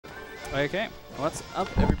Okay, what's up,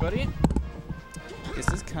 everybody? This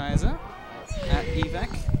is Kaiza at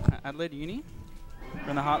EVAC at Adelaide Uni. We're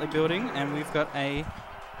in the Hartley building, and we've got a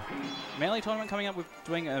melee tournament coming up. We're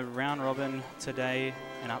doing a round robin today,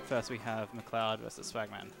 and up first we have McLeod versus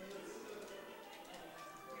Swagman.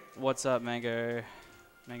 What's up, Mango?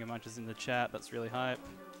 Mango Munch is in the chat. That's really hype.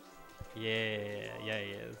 Yeah,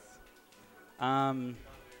 he is.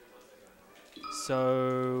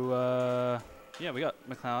 Yeah, we got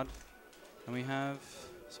McLeod. And we have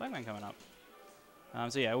Swagman coming up.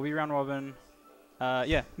 So yeah, we'll be round robin.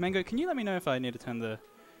 Yeah, Mango, can you let me know if I need to turn the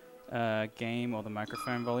game or the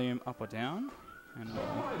microphone volume up or down? And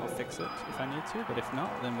I'll fix it if I need to, but if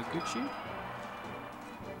not, then we're Gucci.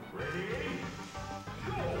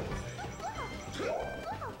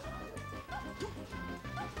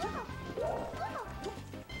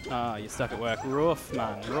 Ah, you're stuck at work. Rough,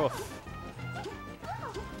 man, rough.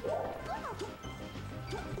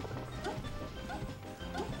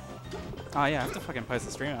 Oh yeah, I have to fucking post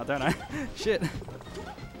the stream out, don't I? Shit.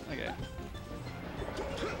 Okay.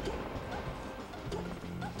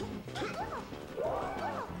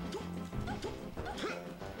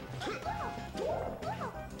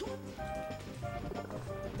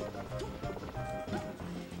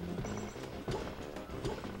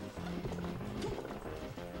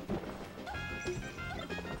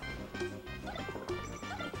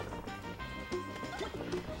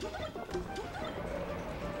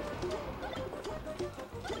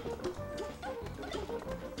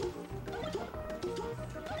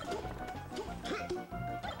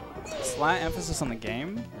 Slight emphasis on the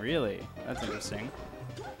game? Really? That's interesting.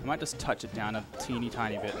 I might just touch it down a teeny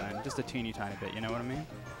tiny bit then. Just a teeny tiny bit, you know what I mean?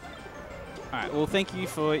 Alright, well thank you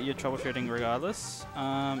for your troubleshooting regardless.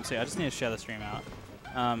 So yeah, I just need to share the stream out.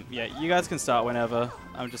 Yeah, you guys can start whenever.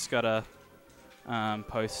 I've just gotta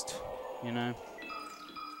post, you know.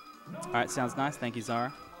 Alright, sounds nice. Thank you,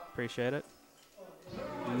 Zara. Appreciate it.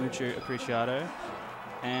 Mucho appreciado.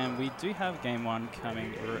 And we do have game one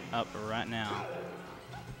coming up right now.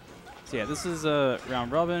 So yeah, this is a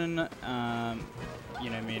round robin, you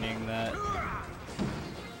know, meaning that... Oh,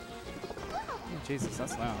 Jesus,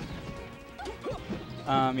 that's loud.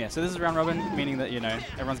 Yeah, so this is round robin, meaning that, you know,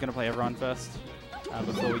 everyone's going to play everyone first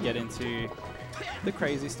before we get into the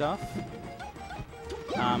crazy stuff.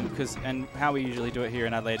 And how we usually do it here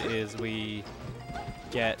in Adelaide is we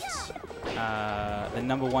get the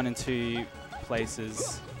number 1 and 2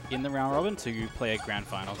 places in the round robin to play a grand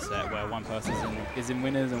final set where one person is in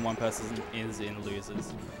winners and one person is in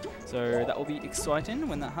losers. So that will be exciting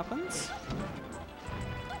when that happens.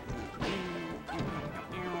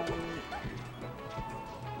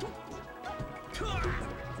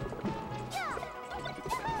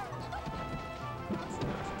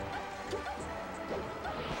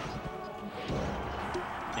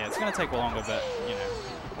 Yeah, it's going to take longer, but you know,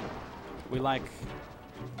 we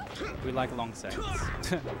like long sets.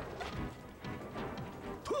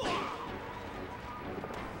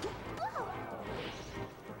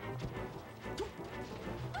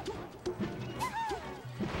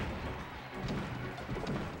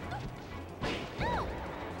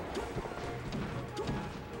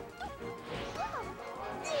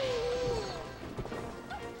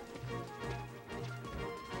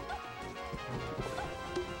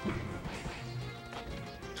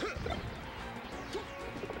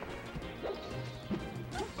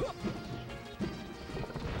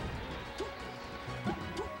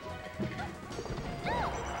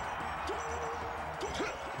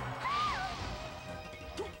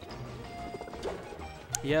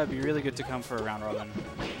 Yeah, it'd be really good to come for a round robin.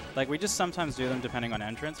 Like, we just sometimes do them depending on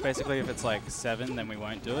entrance. Basically, if it's like 7, then we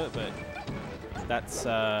won't do it, but that's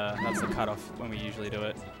the cutoff when we usually do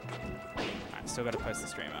it. Alright, still gotta post the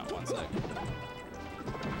stream out, one sec.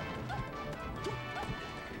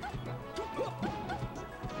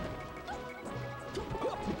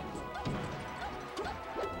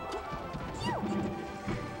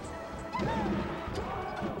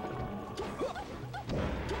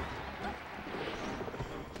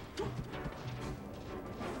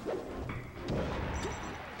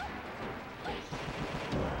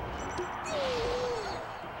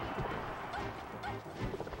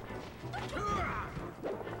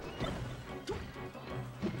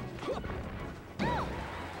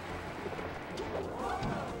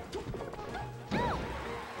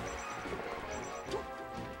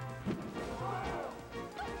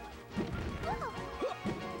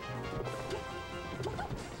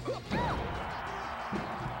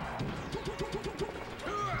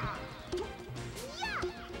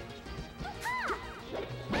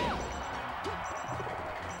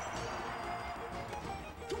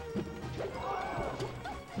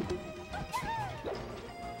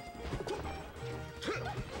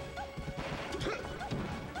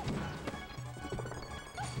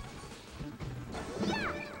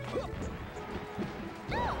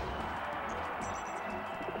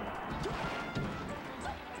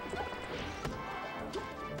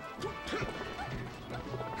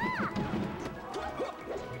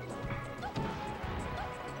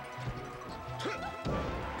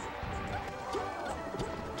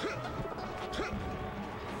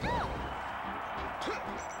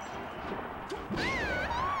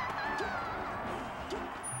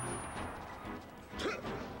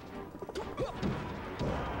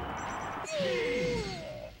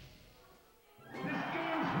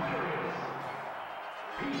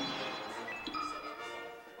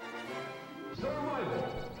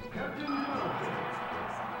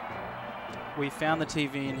 We found the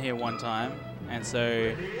TV in here one time, and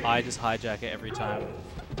so I just hijack it every time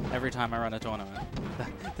I run a tournament.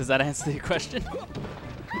 Does that answer your question?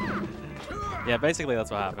 Yeah, basically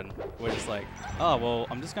that's what happened. We're just like, oh well,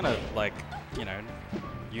 I'm just gonna like, you know,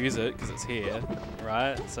 use it because it's here,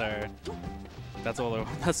 right? So that's all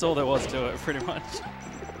there was to it, pretty much.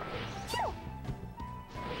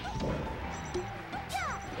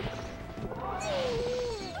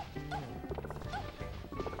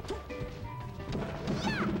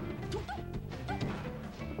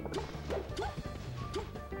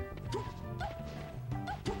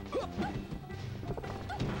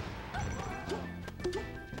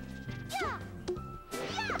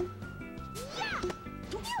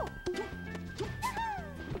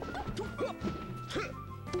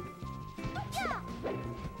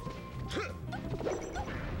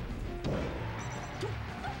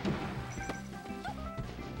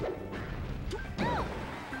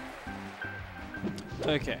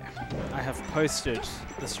 Okay, I have posted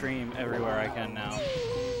the stream everywhere I can now.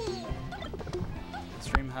 The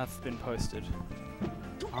stream hath been posted.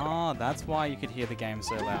 Ah, that's why you could hear the game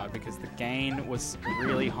so loud, because the gain was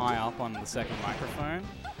really high up on the second microphone.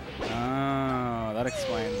 Oh, that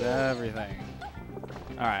explains everything.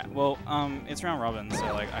 Alright, well, it's round robin,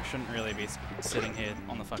 so like I shouldn't really be sitting here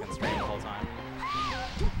on the fucking stream the whole time.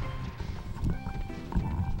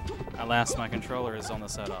 Alas, my controller is on the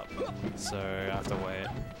setup, so I have to wait.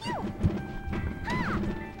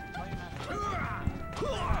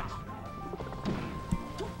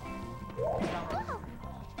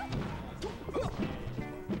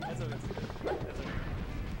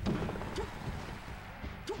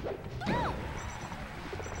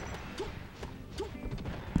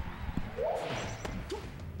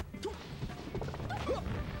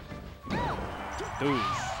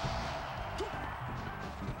 Douche.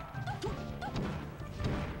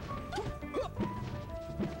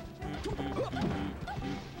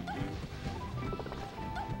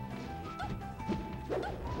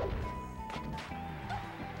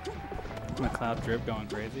 McLeod drip going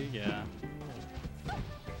crazy, yeah.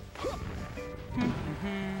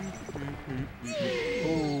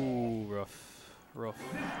 Ooh, rough, rough.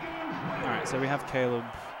 Alright, so we have Caleb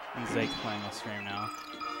and Zeke playing off stream now.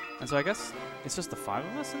 And so I guess it's just the 5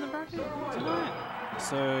 of us in the bracket tonight.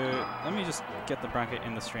 So let me just get the bracket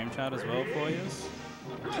in the stream chat as well for you.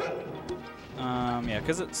 Yeah,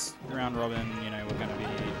 because it's round robin, you know, we're going to be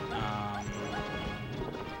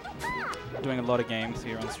doing a lot of games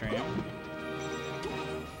here on stream.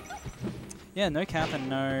 Yeah, no cap and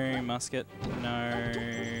no musket, no...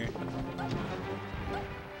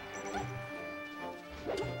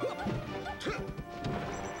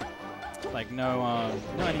 Like no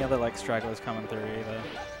any other like stragglers coming through either.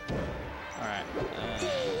 Alright,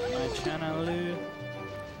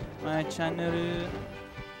 my channel.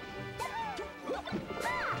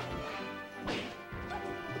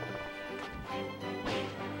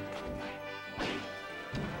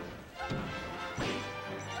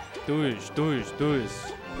 Douche.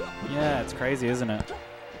 Yeah, it's crazy, isn't it?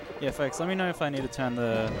 Yeah, folks, let me know if I need to turn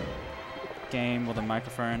the game or the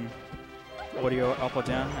microphone audio up or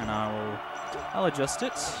down, and I'll adjust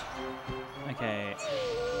it. Okay.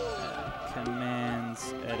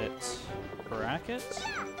 Commands, edit, bracket,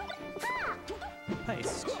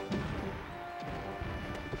 paste.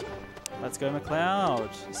 Let's go McLeod,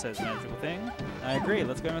 says Magical Thing. I agree,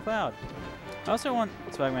 let's go McLeod. I also want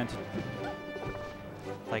Swagman to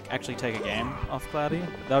like actually take a game off Cloudy.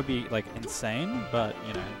 That would be like insane, but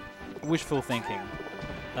you know, wishful thinking.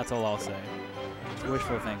 That's all I'll say.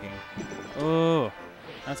 Wishful thinking. Oh,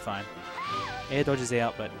 that's fine. Air dodge is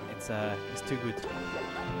out, but it's too good.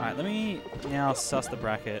 Alright, let me now suss the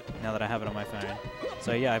bracket now that I have it on my phone.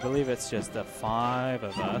 So yeah, I believe it's just the 5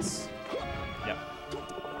 of us. Yep.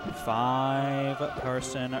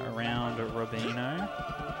 5-person around Robino.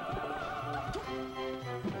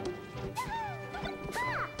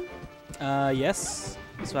 Yes,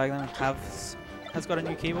 Swagman has got a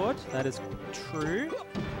new keyboard. That is true.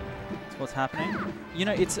 That's what's happening. You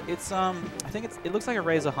know, it's I think it looks like a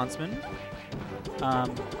Razer Huntsman.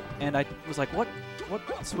 And I was like, what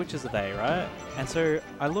switches are they, right? And so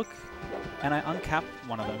I look and I uncap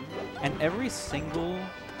one of them, and every single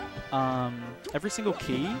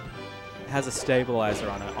key has a stabilizer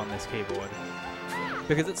on it on this keyboard.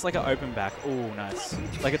 Because it's like an open back. Oh, nice.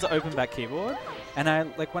 Like it's an open back keyboard. And I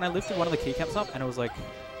like when I lifted one of the keycaps up and it was like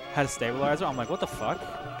had a stabilizer, I'm like, what the fuck?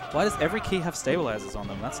 Why does every key have stabilizers on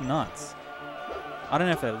them? That's nuts. I don't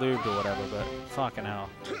know if they're lubed or whatever, but fucking hell.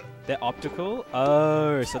 They're optical?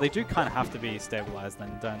 Oh, so they do kind of have to be stabilized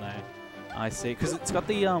then, don't they? I see. Because it's got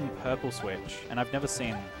the purple switch, and I've never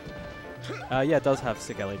seen... yeah, it does have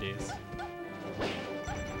sick LEDs.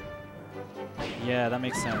 Yeah, that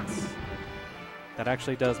makes sense. That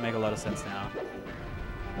actually does make a lot of sense now.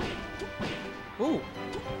 Ooh,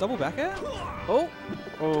 double back air? Oh,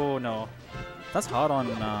 oh no. That's hard on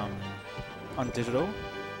digital.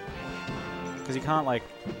 Because you can't like,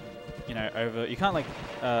 you know, you can't like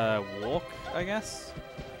walk, I guess.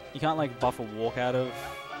 You can't like buff a walk out of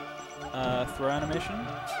throw animation.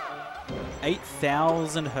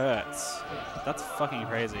 8,000 hertz. That's fucking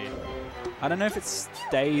crazy. I don't know if it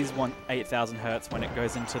stays 8,000 hertz when it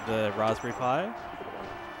goes into the Raspberry Pi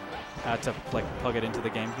to like plug it into the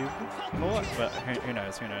GameCube port, but who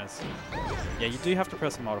knows? Who knows? Yeah, you do have to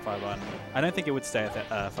press the modify button. I don't think it would stay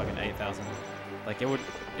at fucking 8,000. Like it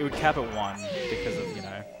would cap at 1 because of, you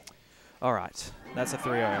know. All right, that's a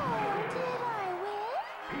 3-0.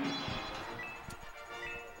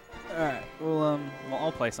 All right, well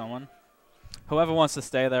I'll play someone. Whoever wants to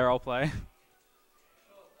stay there, I'll play.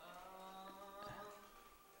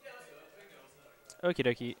 Okie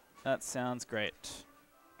dokie, that sounds great.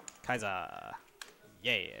 Kaiza,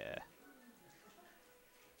 yeah.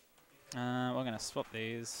 We're gonna swap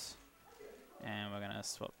these, and we're gonna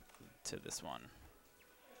swap to this one.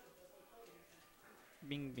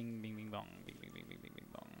 Bing, bing, bing, bing, bong, bing, bing, bing, bing, bing, bing,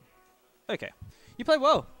 bong. Okay, you played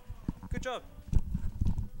well. Good job.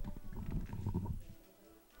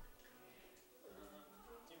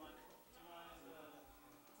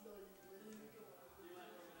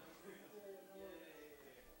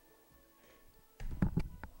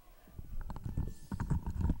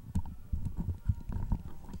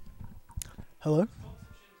 Hello?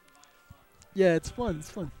 Yeah, it's fun,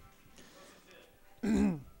 it's fun.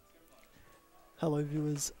 Hello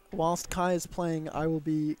viewers. Whilst Kai is playing, I will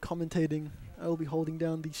be commentating. I will be holding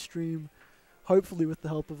down the stream, hopefully with the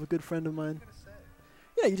help of a good friend of mine.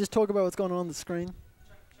 Yeah, you just talk about what's going on the screen.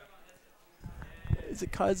 Is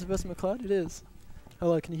it Kaiza vs McLeod? It is.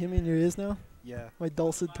 Hello, can you hear me in your ears now? Yeah. My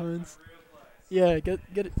dulcet tones. Yeah, get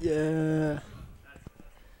it. Yeah.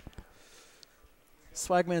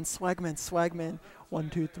 Swagman, swagman, swagman. 1,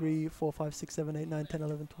 2, 3, 4, 5, 6, 7, 8, 9, 10,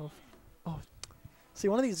 11, 12. Oh. See,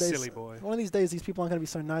 one of these days, Silly boy. one of these days, these people aren't gonna be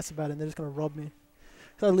so nice about it, and they're just gonna rob me.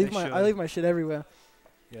 Cause I leave my shit everywhere.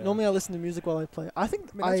 Yeah. Normally, I listen to music while I play. I think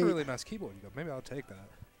I mean, that's a really nice keyboard you got. Maybe I'll take that.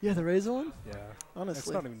 Yeah, the Razer one. Yeah. Honestly, It's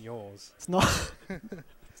not even yours. it's not.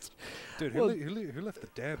 Dude, Well, who left the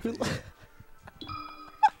damn for you?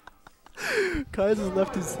 Kaiser's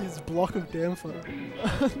left his block of damper.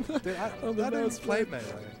 Dude, I On the don't even mouse play pad.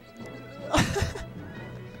 Melee.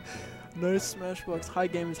 No Smashbox. Hi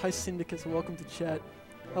gamers. Hi syndicates. Welcome to chat.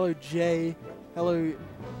 Hello Jay. Hello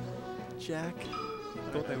Jack.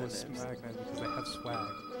 I thought they were swagmen because they have swag.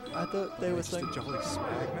 I thought they They're were just saying a jolly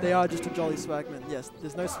swagman. they are just a jolly swagman. Yes,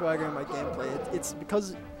 there's no swagger in my gameplay. It's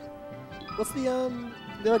because what's the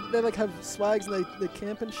they like have swags and they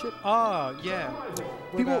camp and shit. Ah, yeah.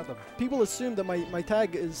 What People- about them? People assume that my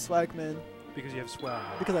tag is swagman Because you have swag.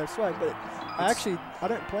 because I have swag, but I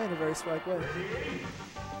don't play in a very swag way.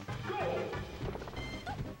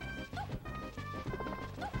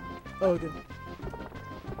 Oh, good. Do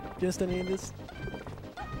you understand any of this?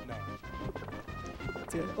 No.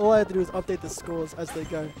 It's okay. All I have to do is update the scores as they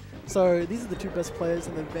go. So these are the two best players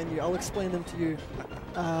in the venue. I'll explain them to you.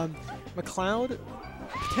 McLeod,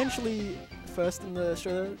 potentially first in the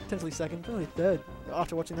show, potentially second, probably third.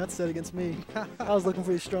 After watching that set against me, I was looking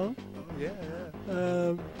pretty strong. Yeah,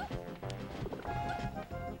 yeah.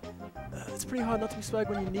 It's pretty hard not to be swag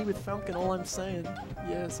when you knee with Falcon. All I'm saying.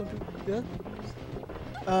 Yeah, some people. Yeah.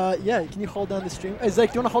 Yeah. Can you hold down the stream? Hey,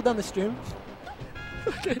 Zake, do you want to hold down the stream?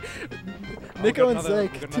 Okay. Nico and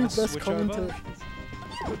Zake, two best commentators.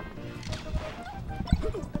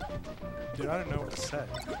 Dude, I don't know what to say.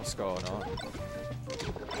 What's going on?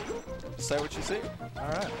 Say what you see.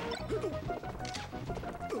 Alright.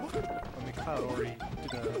 I mean, Cloud already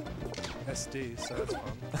did a SD, so that's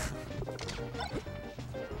fun.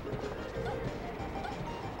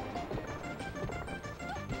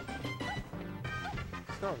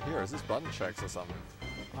 What's going on here? Is this button checks or something?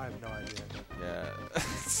 I have no idea. Yeah.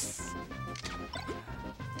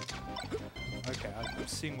 Okay, I'm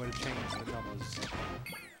seeing where to change the numbers.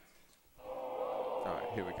 Alright,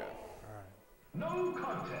 here we go. Alright. No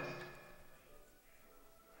contest.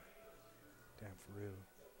 Damn, for real.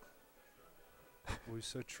 We're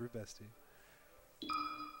so true, bestie.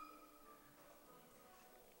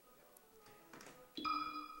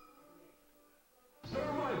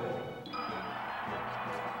 Survival.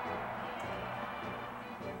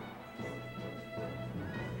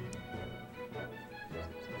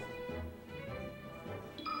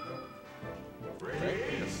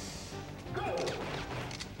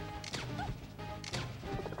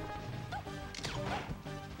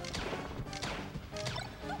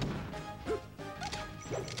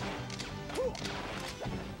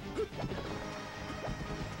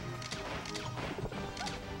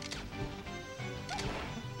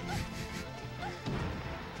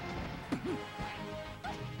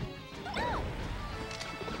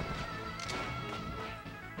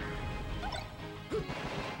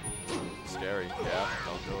 Scary. Yeah,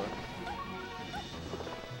 don't do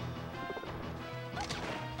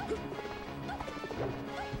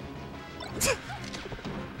it.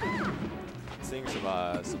 Seeing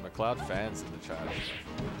some McLeod fans in the chat.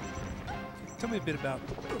 Tell me a bit about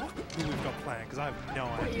who we've got playing, because I have no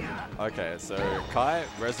idea. Okay, so Kai,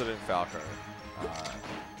 Resident Falco,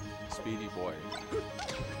 Speedy Boy,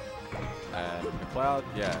 and McLeod.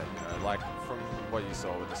 Yeah, you know, like from what you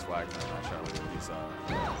saw with the swag match earlier, he's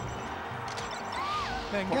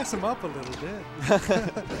Man, gas him up a little bit.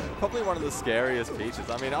 probably one of the scariest Peaches.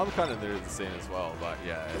 I mean, I'm kind of new to the scene as well, but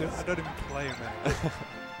yeah, I don't even play him, man.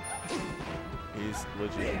 he's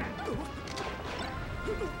legit.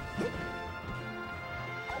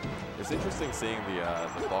 It's interesting seeing the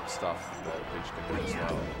box stuff that Peach can do as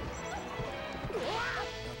well.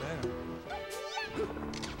 Oh, damn.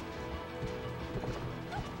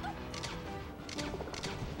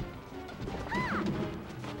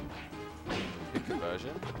 Big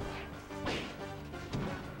conversion.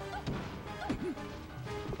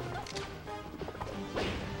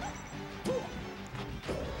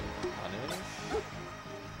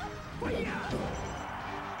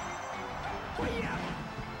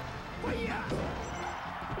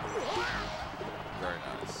 Very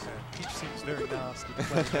nice. Yeah, Peach seems very nasty to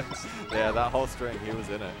play against. Yeah, that whole string, he was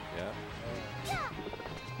in it. Yeah.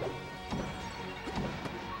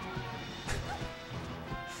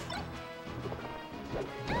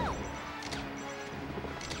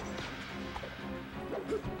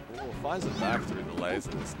 Ooh, finds it back through the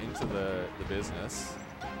lasers into the business.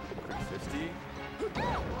 Quick 50.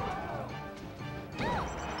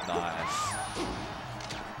 Nice.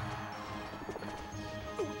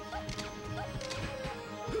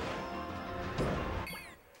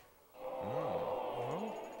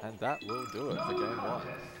 And that will do it for game one.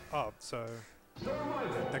 Oh, so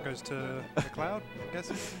that goes to McLeod, I'm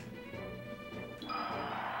guessing?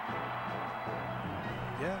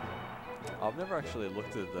 Yeah. I've never actually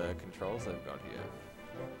looked at the controls they've got here.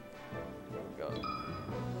 We've got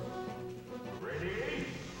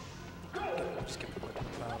I'm just gonna put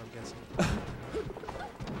McLeod, I'm guessing.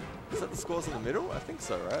 Is that the scores in the middle? I think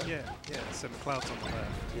so, right? Yeah, so McLeod's on the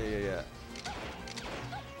left. Yeah.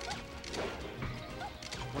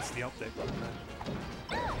 What's the update button, man?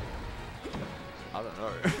 I don't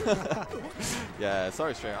know. Yeah,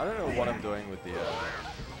 sorry, stream. I don't know what I'm doing with the.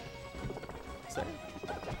 Save.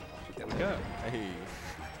 There we go. Hey.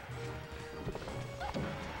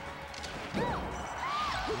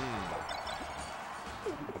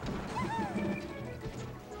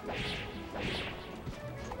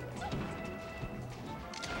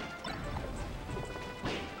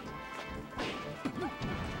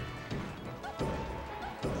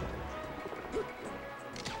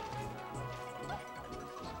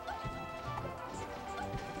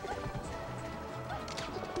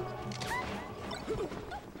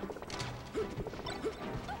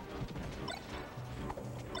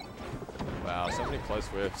 Wow, so many close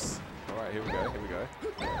whiffs. Alright, here we go.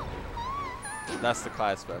 That's the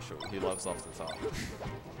Kai special. He loves off the top.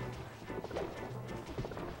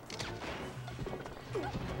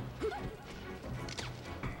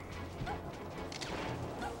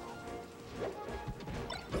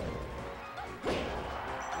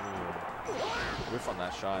 Whiff on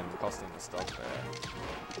that shine, costing the stop there.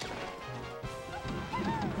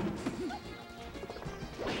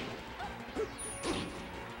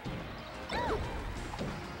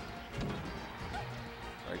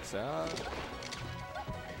 Breaks out.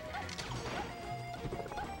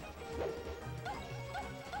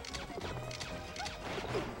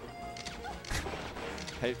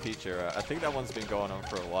 Hate Peach era. I think that one's been going on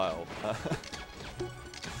for a while.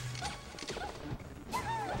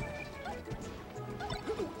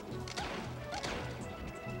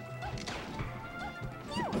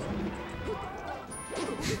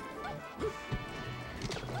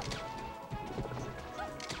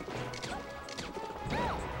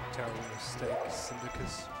 Terrible mistake.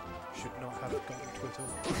 Syndicus should not have gotten Twitter.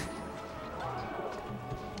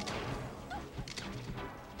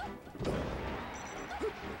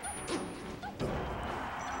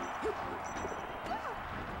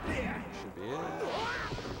 Should be it.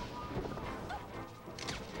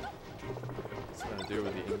 What's he gonna do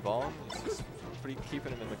with the invuln? He's just pretty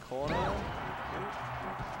keeping him in the corner.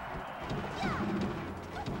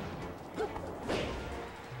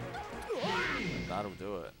 That'll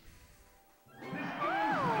do it.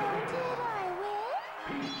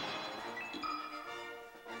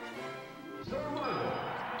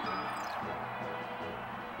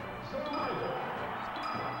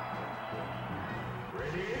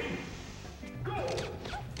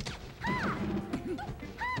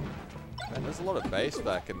 a lot of bass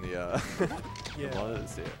back in the Yeah.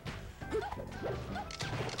 monitors here.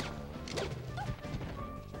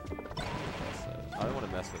 So, I don't want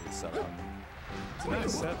to mess with the setup. It's a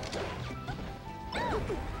nice set.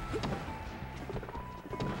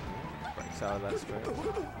 Breaks out of that straight.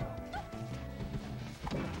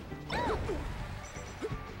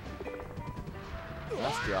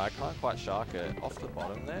 That's good. I can't quite shark it off the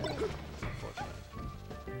bottom there. It's unfortunate.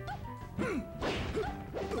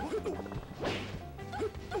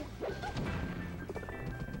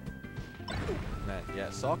 Man, yeah,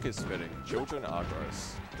 sock is fitting. Children are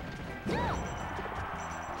gross.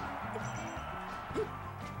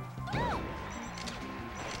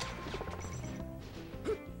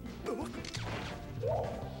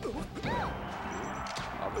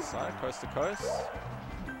 Other side, coast to coast.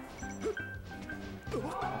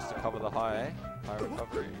 Wants to cover the high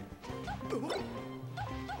recovery.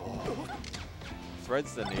 Oh.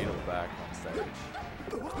 Threads the needle back on stage.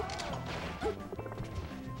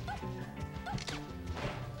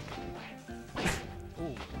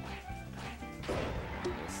 Ooh.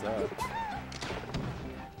 Yes, sir.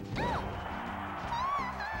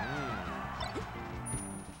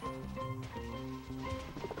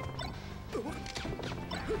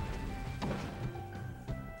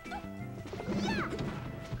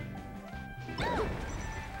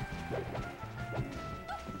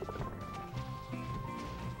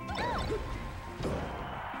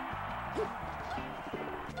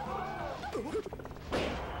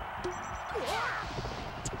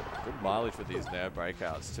 Good mileage with these nair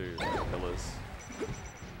breakouts too, pillars.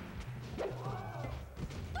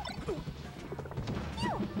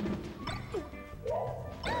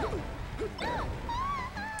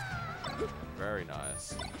 Very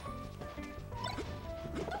nice.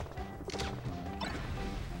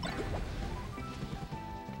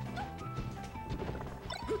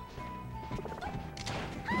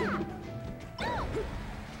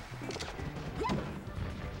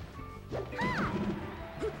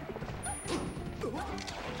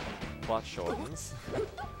 Clutch shortens.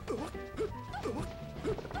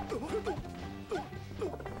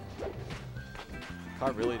 Kai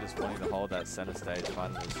really just wanting to hold that center stage,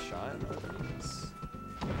 find this shine.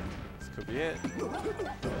 This could be it.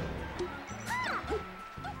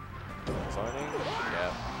 Zoning,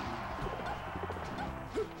 yeah.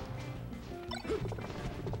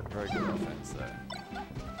 Very good offense there.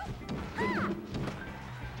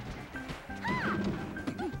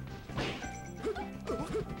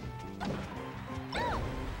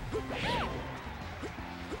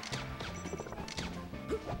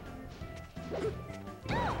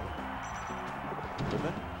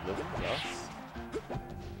 Living, yes.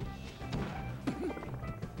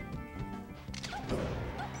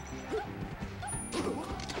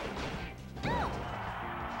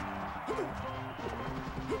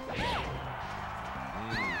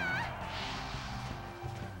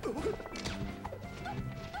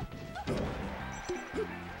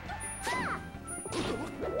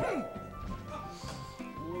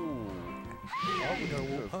 Oh, we got a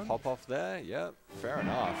wall pun. Pop off there, yep, fair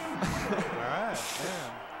enough. Alright,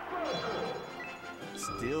 damn.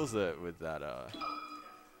 Steals it with that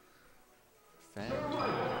fan.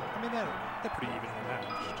 I mean, they're pretty evenly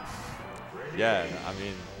matched. Yeah, I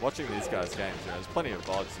mean, watching these guys' games, you know, there's plenty of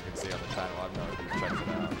VODs you can see on the channel. I don't know if you've checked it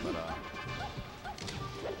out, but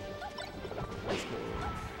that's cool.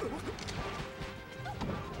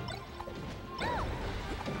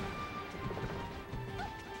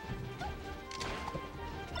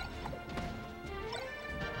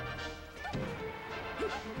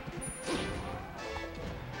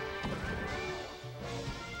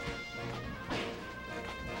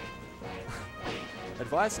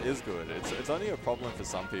 Advice is good. It's only a problem for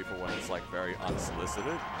some people when it's like very unsolicited,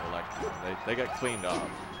 or like they get cleaned up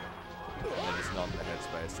and they're just not in the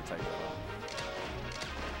headspace to take that on.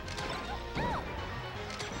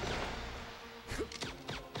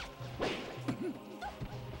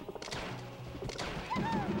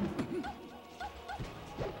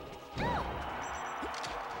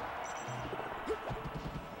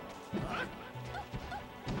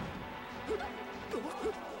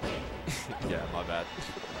 Yeah, my bad.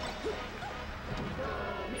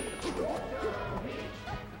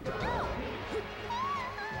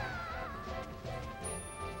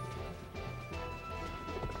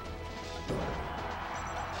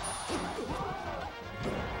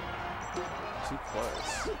 Too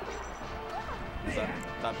close. Is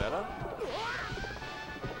that better?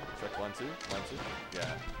 Check 1, 2, 1, 2.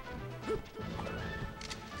 Yeah.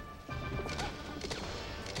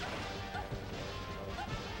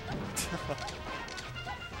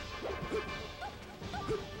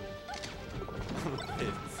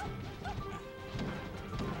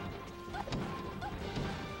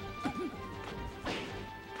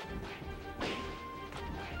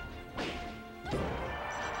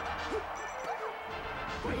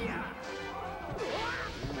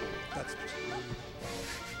 That's just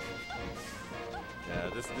Yeah,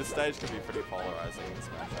 this stage can be pretty polarizing in this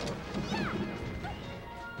matchup.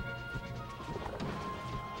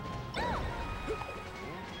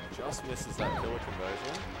 Just misses that pillar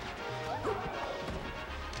conversion.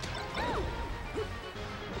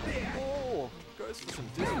 Oh, goes for some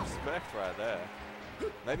disrespect right there.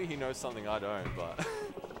 Maybe he knows something I don't, but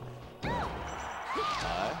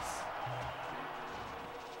nice.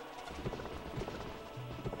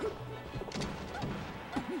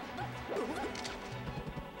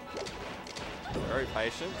 Very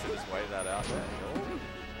patient to just wait that out there.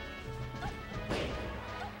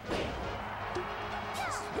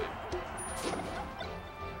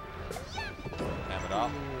 Ham it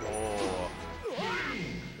up. Oh,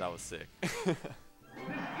 that was sick.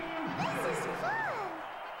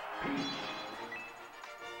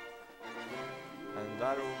 And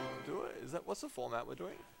that'll do it. Is that what's the format we're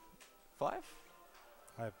doing? 5?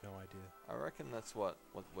 I have no idea. I reckon that's what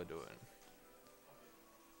we're doing.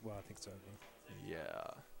 Well, I think so. Yeah.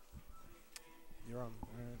 Yeah. You're on.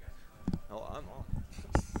 Oh, I'm on.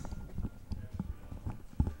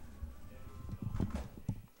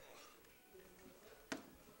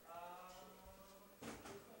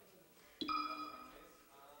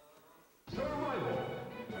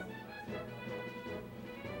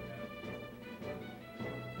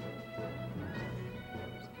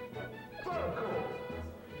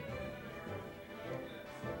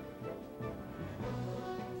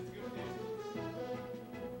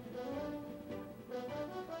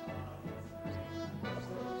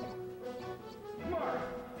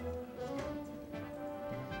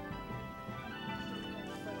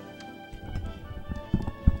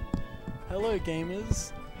 Hello,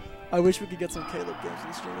 gamers. I wish we could get some Caleb games on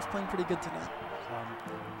the stream. It's playing pretty good tonight.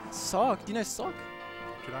 Sock. Do you know Sock?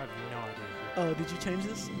 Dude, I have no idea. Oh, did you change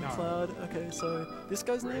this? No. Cloud. Okay, so this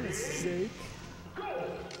guy's name is Zeke.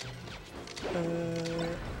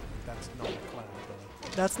 That's not McLeod,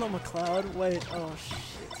 though. That's not McLeod. Wait. Oh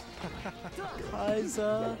shit.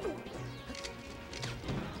 Kaiza.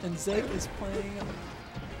 And Zeke is playing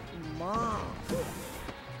Marv.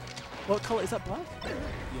 What color is that? Black? Yeah.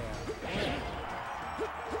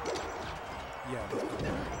 Yeah.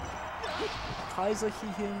 Kaiza, he,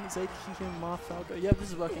 him, Zeke, he, him, Marv, Falco. Yeah, this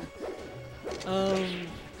is working.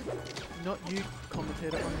 Not you,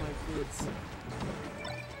 commentator, on my vids.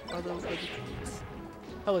 Other comments.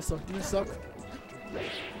 Hello, Sock. Do you know Sock?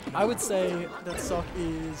 I would say that Sock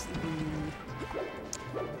is the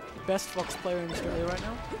best Fox player in Australia right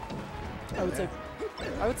now. I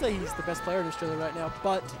would say he's the best player in Australia right now,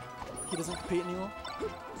 but he doesn't compete anymore.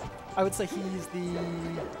 I would say he's the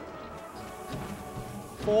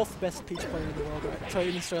 4th best Peach player in the world, right? Sorry,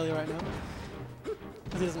 in Australia right now.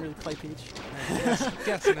 Because he doesn't really play Peach.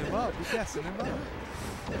 Guessing him up. You're guessing him up.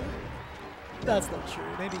 That's not true.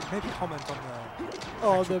 Maybe comment on the.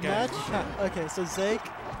 Oh, actual the game. match? Okay, so Zeke,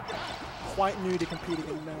 quite new to competing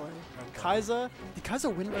in Melee. Okay. Kaiza, did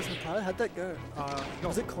Kaiza win versus McLeod? How'd that go?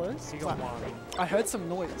 Was it close? He got Wow. one. I heard some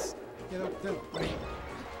noise. Yeah,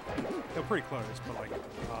 they're pretty close, but like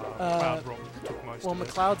Cloud Rock took most Well, of it.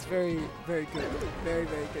 McLeod's very, very good. Very,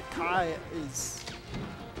 very good. Kai is...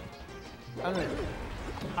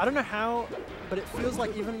 I don't know how, but it feels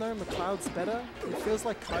like even though McLeod's better, it feels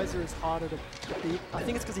like Kaiser is harder to beat. I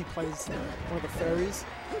think it's because he plays one of the furries.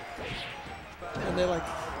 And they're like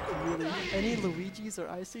really... Any Luigis or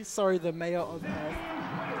Ices? Sorry, the mayor of Earth.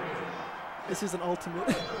 This is an ultimate.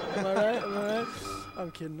 Am I right? Am I right?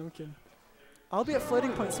 I'm kidding. I'll be at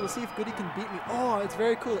floating point, so we'll see if Goody can beat me. Oh, it's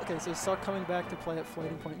very cool. Okay, so Sock coming back to play at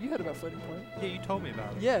floating point. You heard about floating point? Yeah, you told me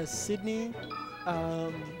about it. Yeah, Sydney.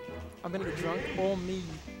 I'm gonna get drunk. Or me.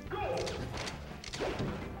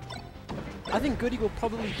 I think Goody will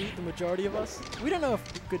probably beat the majority of us. We don't know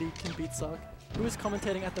if Goody can beat Sock. Who is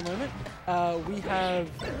commentating at the moment? We have...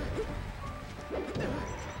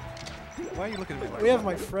 Why are you looking at me like We that? have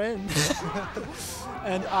my friend.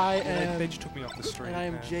 And I am... They just took me off the street. And I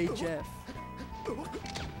am man. J. Jeff.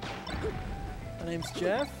 My name's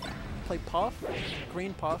Jeff. Play Puff,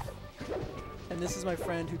 Green Puff. And this is my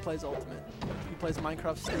friend who plays Ultimate. He plays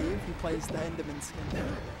Minecraft Steve. He plays the Enderman skin.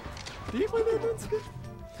 Do you play the Enderman skin?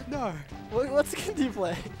 No, What skin do you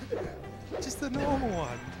play? just the normal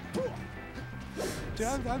one. Dude,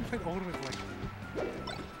 I haven't played Ultimate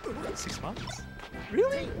for like 6 months.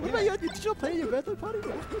 Really? What about you? Did you play at your birthday party?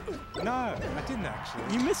 No, I didn't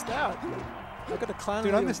actually. You missed out. I got a clown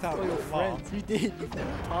Dude, with I missed out all your a lot. friends. You did. You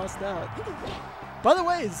passed out. By the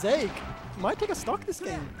way, Zeke, might take a stock this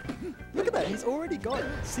game. Look at that. He's already got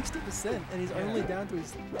 60%, and he's only down to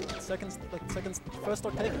his first stock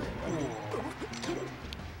taken.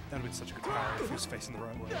 That would have been such a good parry if he was facing the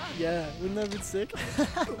right way. Yeah, wouldn't that have been sick?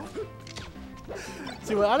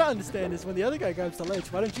 See, what I don't understand is when the other guy grabs the ledge,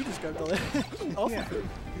 why don't you just grab the ledge off of him?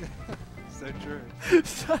 So true.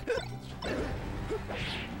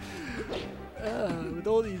 With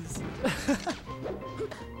all these...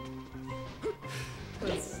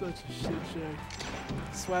 That's such a shit show.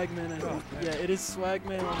 Swagman, I think. Yeah, it is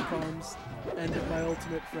Swagman on comms, and my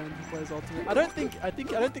ultimate friend who plays ultimate. I don't think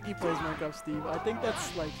he plays Minecraft Steve. I think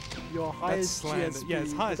that's like your highest GSP. Yeah,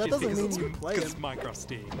 it's highest That GSP doesn't mean you play because him. Minecraft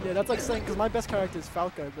Steve. Yeah, that's like saying because my best character is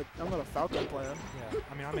Falco, but I'm not a Falco player. Yeah,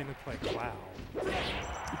 I mean, I mainly play Cloud.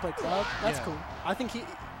 You play Cloud? That's Yeah. cool. I think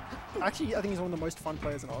he's one of the most fun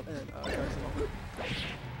players in characters in Ultimate.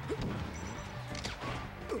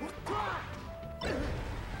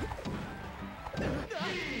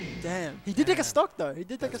 Damn. He did take a stock though. He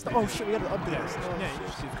did take a stock. Oh shit, we gotta update this. Oh, Yeah, you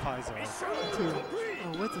shit. should Kaiza. Two.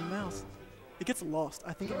 Oh, where's the mouse? It gets lost.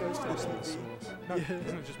 I think it goes to the Source. No, Yeah.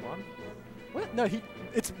 isn't it just one? What? No,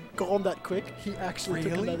 it's gone that quick. He actually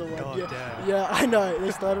took Really? another one. God yeah. damn. Yeah, I know.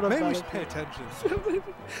 They started on Maybe we should pay Battlefield. attention.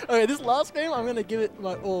 Okay, this last game, I'm gonna give it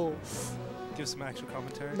my all. Give some actual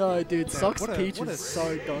commentary. No, dude, Damn, Sox what a- Peach what a is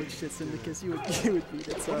so dog shit, Syndicus. You would beat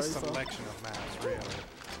it. What Sorry, a Sox. selection of maps,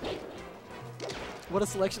 really. What a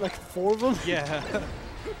selection, like 4 of them? Yeah.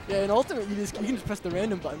 Yeah, in Ultimate, you can just press the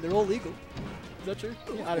random button. They're all legal. Is that true?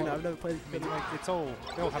 I don't know. I've never played I mean, it. like, they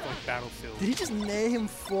all have like Battlefield. Did he just nair him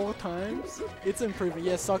 4 times? It's improving.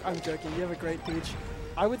 Yeah, Sock, I'm joking. You have a great Peach.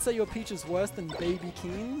 I would say your Peach is worse than Baby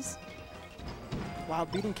Keen's. Wow,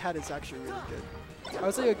 beating Cat is actually really good. I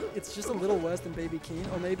would say it's just a little worse than Baby Keen,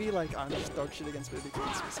 or maybe like I'm just dog shit against Baby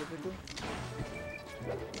Keen specifically.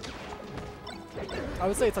 I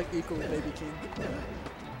would say it's like equal with Baby Keen.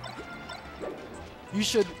 You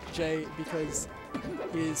should, Jay, because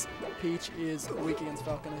his Peach is weak against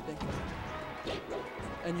Falcon, I think.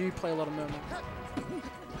 And you play a lot of Murmur.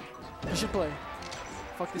 You should play.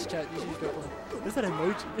 Fuck this chat, you should just go play. Where's that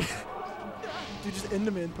emoji? Dude, just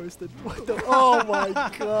Enderman posted. What the? Oh my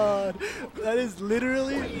god. That is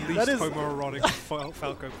literally... Least that is... homoerotic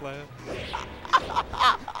Falco player.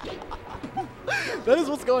 That is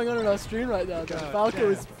what's going on in our stream right now. God Falco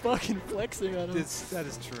damn. is fucking flexing on him. That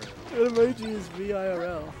is true. That emoji is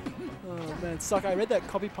VIRL. Oh man, suck. I read that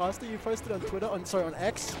copy pasta you posted on Twitter, on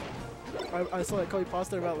X. I saw that copy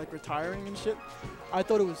pasta about like retiring and shit. I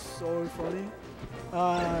thought it was so funny.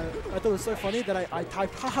 I thought it was so funny that I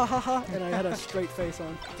typed ha ha ha ha and I had a straight face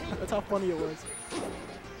on. That's how funny it was.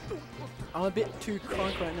 I'm a bit too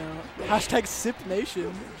crunk right now. Hashtag Sip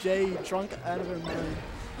Nation. Jay drunk out of her mind.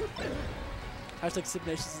 Hashtag Sip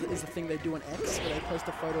Nation is the thing they do on X where they post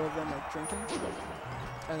a photo of them like drinking.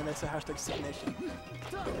 And then they say hashtag Sip Nation.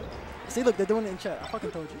 See, look, they're doing it in chat. I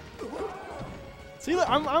fucking told you. See, look,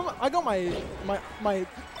 I got my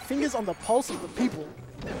fingers on the pulse of the people.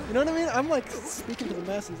 You know what I mean? I'm like speaking to the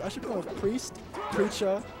masses. I should become a priest,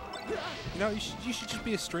 preacher. You know, you should just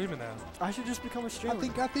be a streamer now. I should just become a streamer.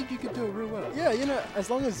 I think you could do it real well. Yeah, you know,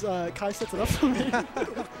 as long as Kai sets it up for me.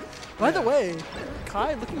 By the way,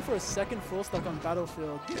 Kai looking for a second full stock on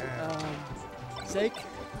Battlefield. Yeah. Zake,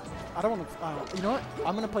 I don't want to. You know what?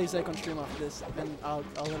 I'm gonna play Zake on stream after this, and I'll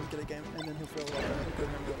let him get a game, and then he'll feel like good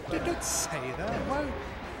Dude, don't say that. Why?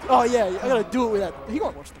 Oh yeah, I gotta do it with that. He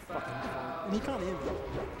won't watch the fucking thing, and he can't hear me.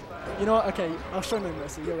 You know what? Okay, I'll show no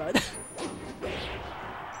mercy. You're right.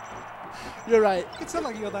 You're right. It's not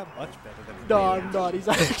like you're that much better than me. No, I'm not. He's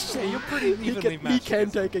actually. You're pretty evenly He matched. can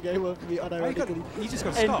take a game off me Oh, unironically. you just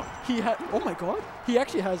got And stopped. he had. Oh my god. He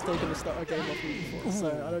actually has taken a game off me before.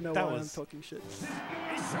 So I don't know that why I'm was- talking shit. So-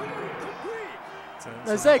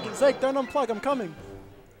 No, Zach, don't unplug. I'm coming.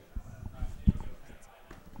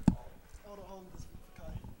 Hold on this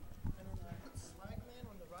guy. And then put Swagman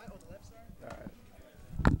on the right or the left side.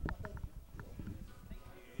 Alright.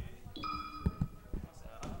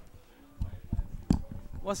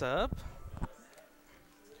 What's up?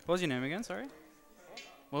 What was your name again? Sorry?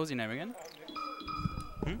 What was your name again?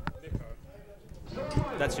 Hmm?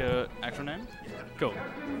 That's your actual name? Cool.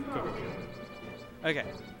 Cool. Okay.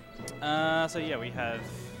 So yeah, we have...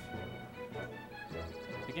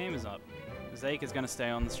 The game is up. Zake is going to stay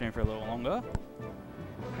on the stream for a little longer.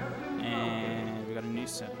 And we got a new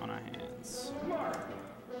set on our hands.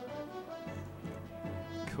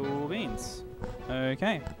 Cool beans.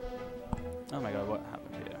 Okay. Oh my god, what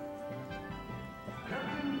happened here?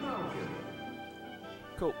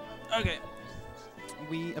 Cool. Okay.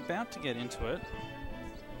 We about to get into it.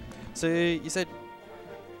 So you said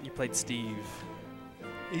you played Steve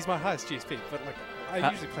He's my highest GSP, but like I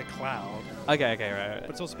usually play Cloud. Okay, right. But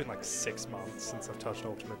it's also been like 6 months since I've touched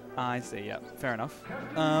Ultimate. I see, yeah, fair enough.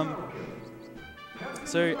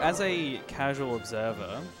 So as a casual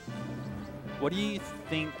observer, what do you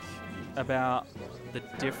think about the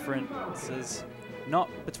differences, not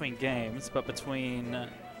between games, but between the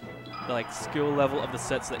like skill level of the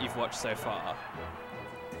sets that you've watched so far?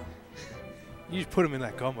 You just put him in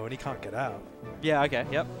that combo and he can't get out. Yeah, okay,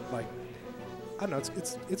 yep. Like, I don't know,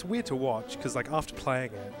 it's weird to watch because like after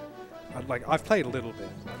playing it, I've played a little bit.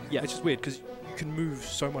 Yeah. It's just weird because you can move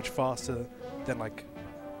so much faster than like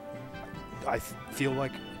I feel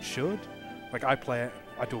like it should. Like I play it,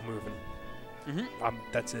 I do a move and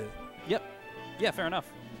that's it. Yep. Yeah, fair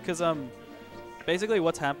enough. Because basically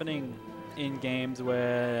what's happening in games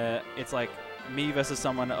where it's like me versus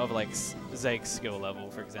someone of like Zake's skill level,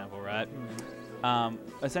 for example, right?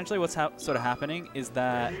 Essentially what's sort of happening is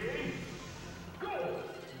that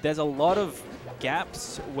there's a lot of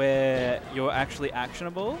gaps where you're actually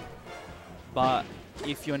actionable, but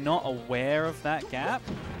if you're not aware of that gap,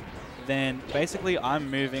 then basically I'm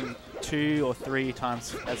moving 2 or 3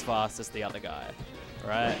 times as fast as the other guy,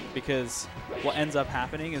 right? Because what ends up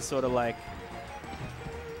happening is sort of like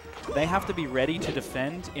they have to be ready to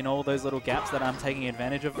defend in all those little gaps that I'm taking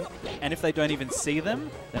advantage of. And if they don't even see them,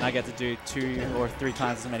 then I get to do 2 or 3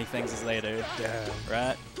 times as many things as they do. Yeah.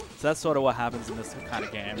 Right? So that's sort of what happens in this kind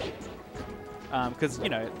of game. Because, you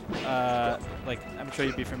know, like, I'm sure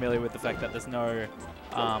you'd be familiar with the fact that there's no,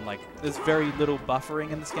 like, there's very little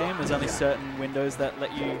buffering in this game. There's only certain windows that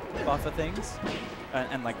let you buffer things.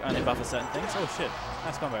 And like, only buffer certain things. Oh, shit.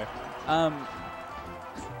 Nice combo.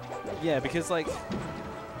 Yeah, because, like,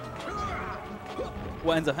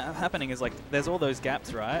 what ends up happening is like there's all those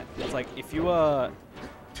gaps, right? It's like if you are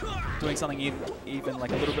doing something even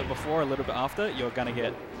like a little bit before, a little bit after, you're gonna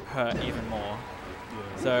get hurt even more.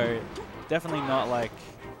 So definitely not like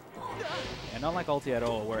ulti at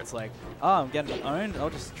all, where it's like, oh, I'm getting owned, I'll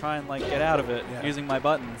just try and like get out of it using my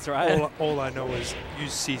buttons, right? All I know is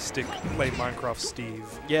use C-stick, play Minecraft Steve.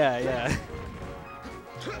 Yeah.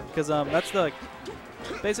 Because that's the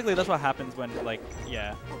basically that's what happens when like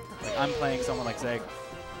I'm playing someone like Zeke.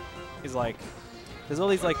 Is like there's all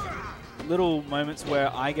these like little moments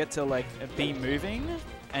where I get to like be moving,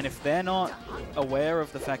 and if they're not aware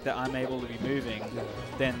of the fact that I'm able to be moving,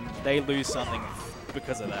 then they lose something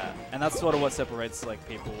because of that. And that's sort of what separates like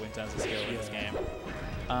people in terms of skill in this game.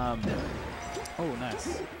 Oh,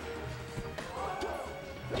 nice.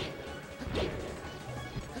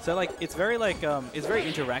 So like it's very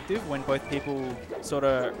interactive when both people sort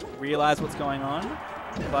of realize what's going on,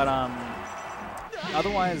 but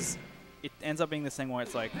otherwise it ends up being this thing where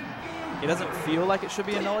it's like it doesn't feel like it should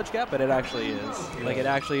be a knowledge gap, but it actually is. Like it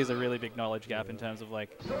actually is a really big knowledge gap in terms of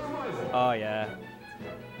like, oh yeah,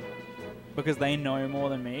 because they know more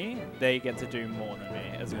than me, they get to do more than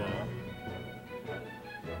me as well.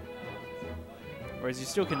 Whereas you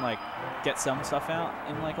still can like get some stuff out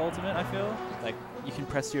in like Ultimate, I feel. Like you can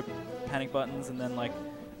press your panic buttons and then like,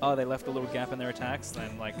 oh, they left a little gap in their attacks,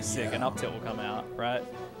 then like sick, an up tilt will come out, right?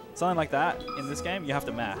 Something like that in this game, you have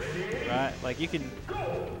to mash, right? Like you can,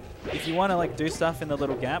 if you want to like do stuff in the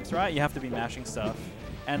little gaps, right, you have to be mashing stuff.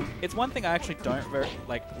 And it's one thing I actually don't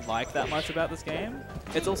like that much about this game.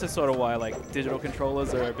 It's also sort of why like digital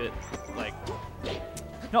controllers are a bit like,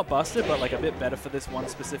 not busted, but like a bit better for this one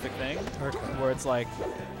specific thing. Okay. Where it's like,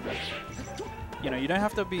 you know, you don't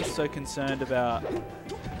have to be so concerned about,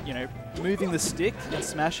 you know, moving the stick and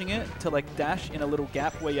smashing it to like dash in a little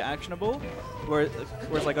gap where you're actionable.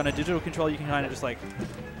 Whereas like on a digital controller, you can kind of just like,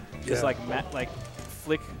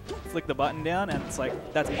 flick the button down, and it's like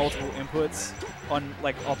that's multiple inputs on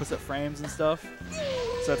like opposite frames and stuff.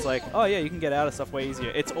 So it's like, oh yeah, you can get out of stuff way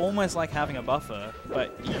easier. It's almost like having a buffer,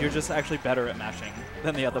 but you're just actually better at mashing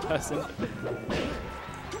than the other person.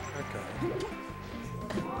 Okay.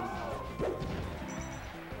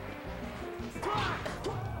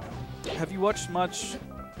 Have you watched much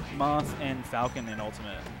Marth and Falcon in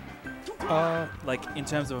Ultimate? Like in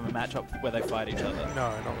terms of a matchup where they fight each other?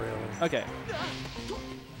 No, not really. Okay.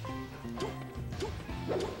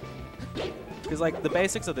 Because like the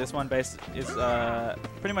basics of this one is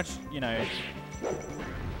pretty much, you know,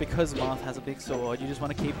 because Marth has a big sword, you just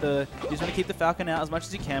want to keep the Falcon out as much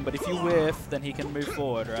as you can, but if you whiff, then he can move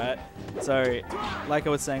forward, right? So, like I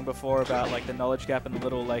was saying before about like the knowledge gap and the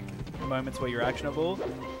little like moments where you're actionable,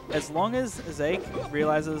 as long as Zeke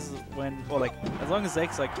realizes as long as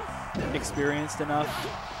Zake's like experienced enough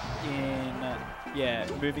in yeah,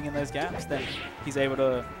 moving in those gaps, then he's able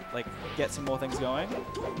to like get some more things going.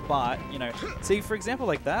 But you know, see for example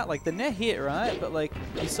like that, like the net hit, right? But like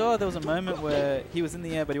you saw there was a moment where he was in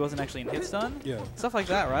the air, but he wasn't actually in hit stun. Yeah. Stuff like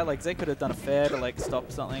that, right? Like Zay could have done a fair to like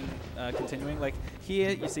stop something continuing. Like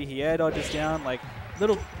here, you see he air dodges down, like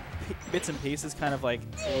little bits and pieces kind of like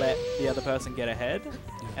let the other person get ahead.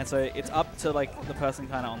 And so it's up to like the person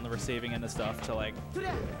kind of on the receiving end of stuff to like,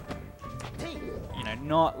 you know,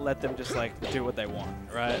 not let them just like do what they want,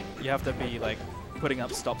 right? You have to be like putting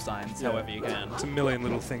up stop signs however you can. It's a million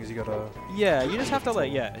little things you gotta... Yeah, you just have to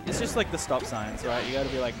like, yeah, it's just like the stop signs, right? You gotta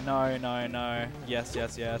be like, no, no, no, yes,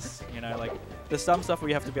 yes, yes. You know, like there's some stuff where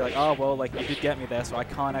you have to be like, oh, well, like you did get me there, so I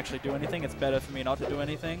can't actually do anything. It's better for me not to do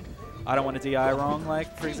anything. I don't want to DI wrong,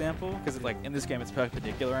 like, for example, because like in this game it's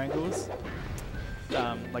perpendicular angles.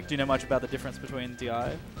 Like, do you know much about the difference between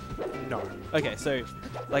DI? No. Okay, so,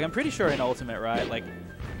 like, I'm pretty sure in Ultimate, right, like,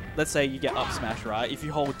 let's say you get up smash, right? If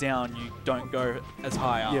you hold down, you don't go as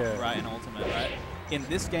high up, right, in Ultimate, right? In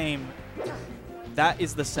this game, that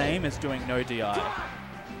is the same as doing no DI.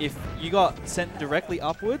 If you got sent directly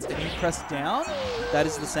upwards and you press down, that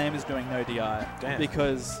is the same as doing no DI. Damn.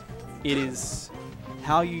 Because it is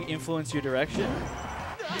how you influence your direction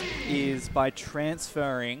is by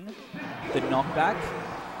transferring the knockback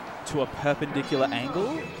to a perpendicular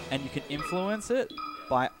angle, and you can influence it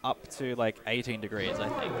by up to like 18 degrees, I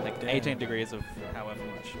think. Like 18 degrees of however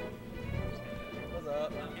much. What's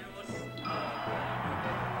up?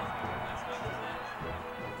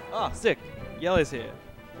 Oh, sick. Yellow's here.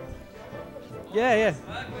 Yeah, yeah.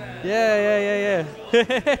 Yeah, yeah, yeah, yeah.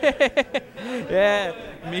 Yeah.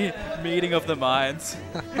 Meeting of the minds.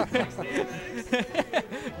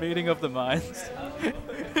 Meeting of the minds.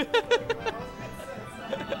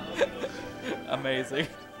 Amazing.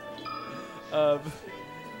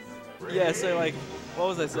 Yeah, so like, what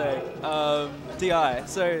was I saying? DI.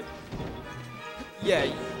 So, yeah,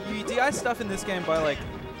 you DI stuff in this game by like,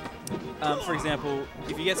 for example,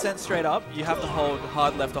 if you get sent straight up, you have to hold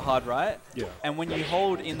hard left or hard right. Yeah. And when you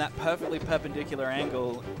hold in that perfectly perpendicular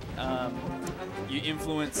angle, you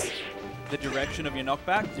influence the direction of your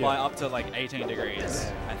knockback by up to like 18 degrees,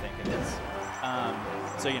 I think it is.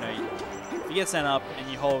 So, you know, if you get sent up and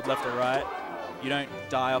you hold left or right, you don't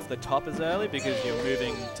die off the top as early because you're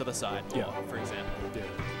moving to the side more, for example. Yeah.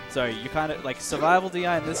 So you kind of, like, survival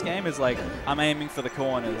DI in this game is like, I'm aiming for the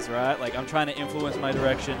corners, right? Like, I'm trying to influence my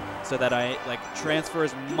direction so that I, like, transfer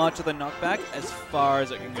as much of the knockback as far as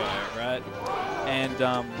it can go, right? And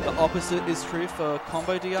the opposite is true for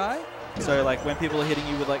combo DI. So, like, when people are hitting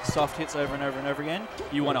you with, like, soft hits over and over and over again,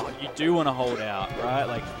 you do want to hold out, right?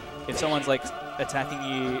 Like, if someone's, like, attacking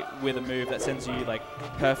you with a move that sends you, like,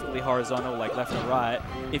 perfectly horizontal, like, left or right,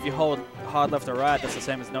 if you hold hard left or right, that's the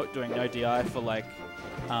same as doing no DI for, like,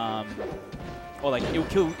 or like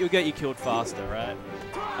it'll get you killed faster, right?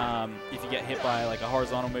 If you get hit by like a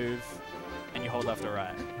horizontal move and you hold left or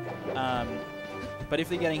right. But if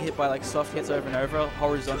they're getting hit by like soft hits over and over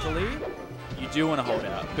horizontally, you do want to hold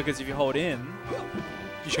out, because if you hold in,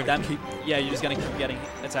 you're just gonna keep getting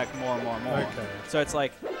attacked more and more and more. Okay. So it's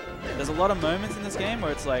like there's a lot of moments in this game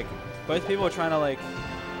where it's like both people are trying to like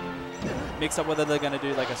mix up whether they're going to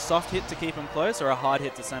do like a soft hit to keep them close or a hard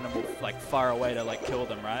hit to send them like far away to like kill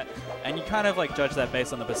them, right? And you kind of like judge that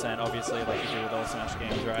based on the percent, obviously, like you do with all Smash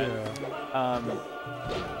games, right?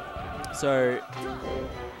 Yeah. So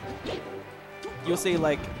you'll see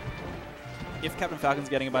like if Captain Falcon's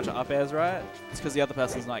getting a bunch of up airs, right, it's because the other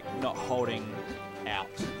person's like not holding out,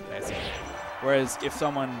 basically. Whereas if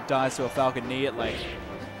someone dies to a Falcon knee at like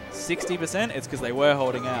 60%, it's because they were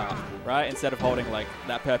holding out, right? Instead of holding like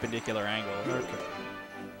that perpendicular angle. Okay.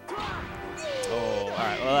 Oh,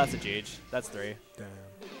 alright, well that's a GG. That's 3. Damn.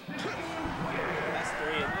 That's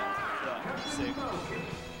 3, isn't it? Yeah, sick.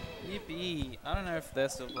 Yippee. I don't know if they're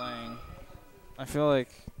still playing. I feel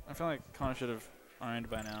like Connor should have owned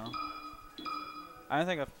by now. I don't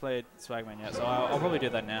think I've played Swagman yet, so I'll probably do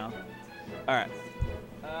that now. Alright.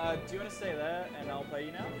 Do you want to stay there and I'll play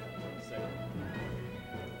you now? So.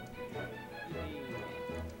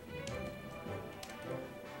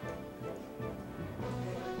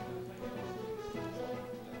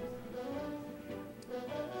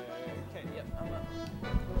 Okay, yep, I'm up.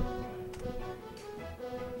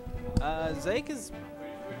 Zake is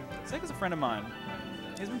a friend of mine.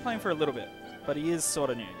 He's been playing for a little bit, but he is sort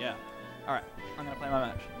of new, yeah. Alright, I'm going to play my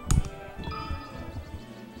match.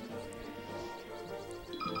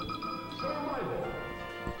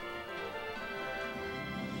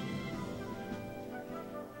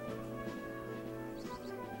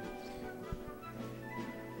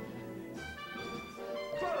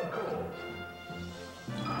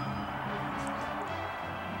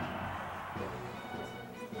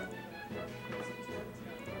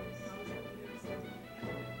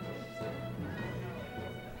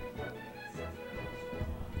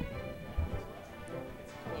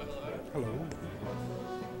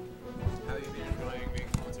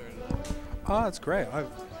 Oh, that's great.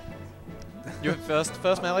 Your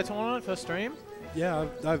first Melee tournament, first stream? Yeah,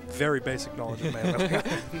 I have very basic knowledge of Melee.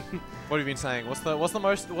 What have you been saying? What's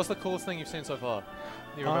the coolest thing you've seen so far?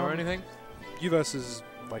 Do you remember anything? You versus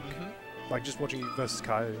like just watching you versus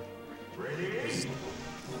Kaiza. It's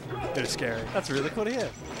a bit scary. That's really cool to hear.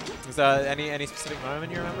 Was there any specific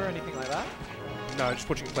moment you remember? Anything like that? No, just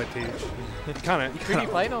watching you play Peach. Who do you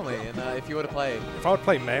play normally? And if you were to play, if I would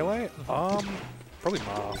play Melee, probably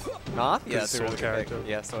Marth. Marth? Yeah, It's it's a really sword good pick. character.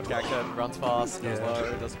 Yeah, sword character, runs fast, goes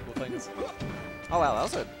low, does cool things. Oh wow, that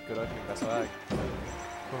was a good opening by Swag.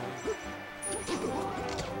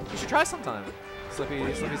 You should try sometime.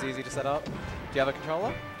 Slippy's easy to set up. Do you have a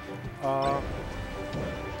controller?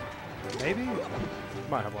 Maybe.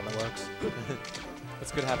 Might have one that works.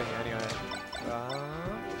 It's good having you anyway.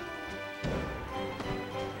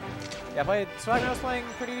 Yeah, Swagman was playing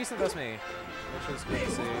pretty decent versus me, which is good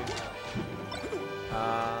to see.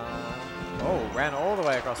 Oh, ran all the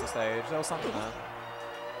way across the stage. There was something there.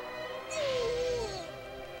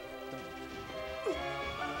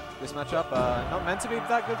 This matchup, not meant to be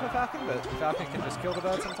that good for Falcon, but Falcon can just kill the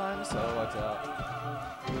bird sometimes, so it works out.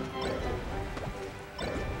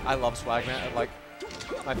 I love Swagman. Like,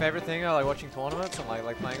 my favorite thing, like watching tournaments and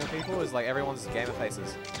like playing with people, is like everyone's gamer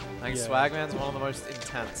faces. I think Swagman's one of the most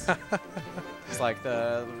intense. It's like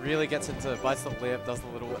really gets into, bites the lip, does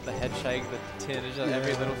the head shake, the tinge,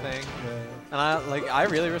 every little thing. Yeah. And I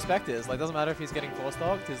really respect it. It's like, doesn't matter if he's getting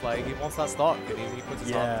 4-stocked. He's like, he wants that stock, and he puts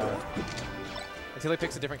his heart into it. Until he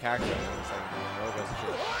picks a different character. And it's like,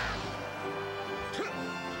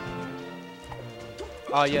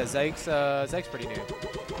 oh yeah, Zake's pretty new.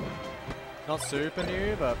 Not super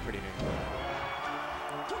new, but pretty new.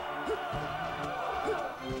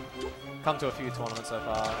 Come to a few tournaments so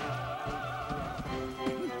far.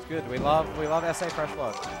 It's good. We love SA Fresh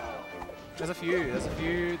Blood. There's a few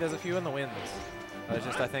in the wins. But it's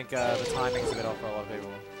just, I think the timing's a bit off for a lot of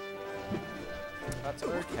people. That's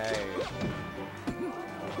okay.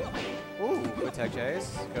 Ooh, good tech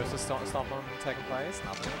chase. Goes to stop on taking place.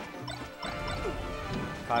 Nothing.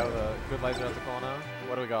 Kai with a good laser out the corner.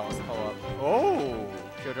 What do we got? What's the follow-up? Oh!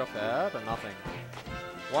 Shield drop there, but nothing.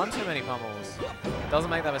 One too many pummels. Doesn't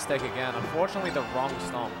make that mistake again. Unfortunately, the wrong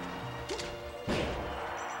stomp.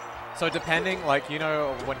 So depending, like, you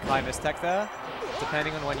know, when Kai mistech there,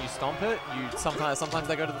 depending on when you stomp it, sometimes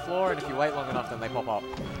they go to the floor, and if you wait long enough, then they pop up.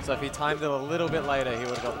 So if he timed it a little bit later, he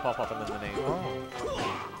would have got the pop-up and then the knee. Oh.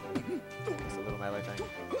 It's a little melee thing.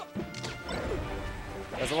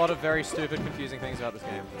 There's a lot of very stupid, confusing things about this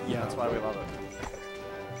game. Yeah. That's why we love it.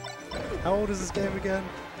 How old is this game again?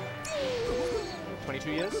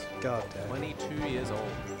 22 years? God damn. 22 years old.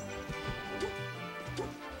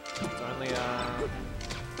 It's only,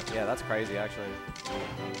 yeah, that's crazy, actually.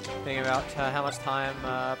 Thinking about how much time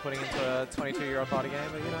putting into a 22-year-old party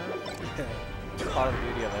game, but, you know, it's part of the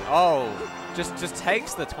beauty of it. Oh, just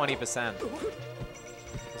takes the 20%.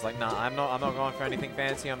 It's like, nah, I'm not going for anything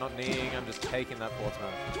fancy. I'm not kneeing. I'm just taking that forward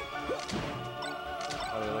smash.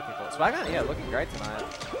 What are we looking for? Swagman, yeah, looking great tonight.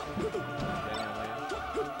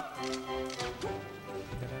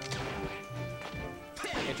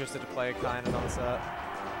 Interested to play Kai in another set.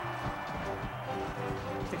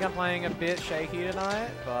 I think I'm playing a bit shaky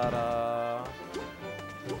tonight, but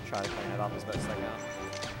try to clean it up as best I can.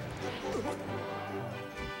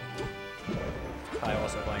 Kai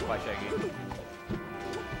also playing quite shaky.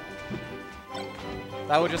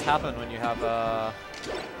 That would just happen when you have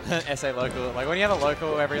SA local. Like when you have a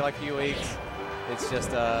local every like few weeks, it's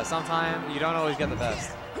just sometimes you don't always get the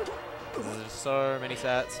best. There's so many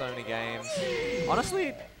sets, so many games.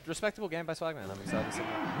 Honestly, respectable game by Swagman. I'm excited to see it.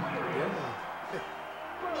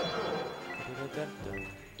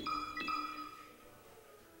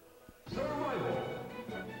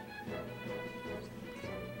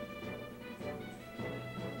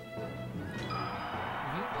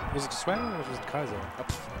 Was it Swagman or was it Kaiza?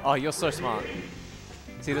 Oh, you're so smart.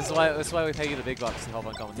 See, this is why we pay you the big bucks and help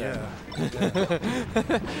on commentary. Yeah.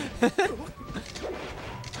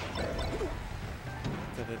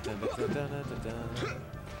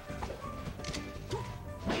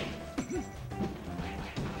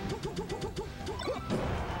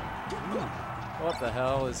 What the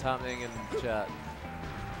hell is happening in chat?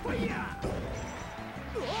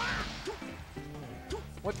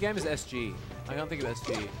 What game is SG? I can't think of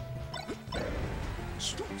SG.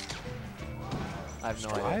 I have no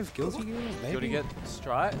idea. Strive? Guilty Gear? Maybe? Guilty Gear?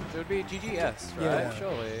 Strive? It would be GGS, right? Yeah.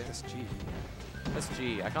 Surely. SG.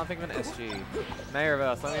 SG. I can't think of an SG. Mayor of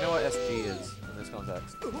Earth, let me know what SG is in this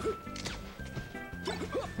context.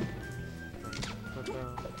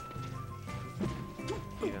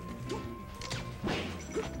 Even.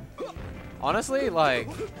 Honestly, like,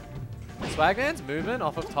 Swagman's movement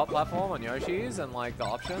off of top platform on Yoshi's and like the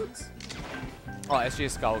options. Oh, SG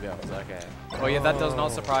Skullgirls, okay. Well, yeah, that does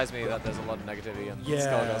not surprise me that there's a lot of negativity in the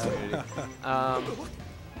Skullgirls community.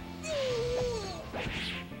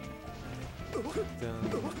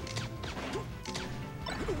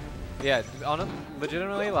 Yeah,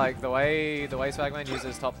 legitimately, like the way Swagman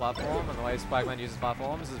uses top platform and the way Swagman uses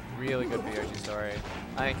platforms is really good for Yoshi's story.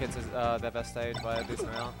 I think it's their best stage by a decent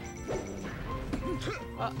amount.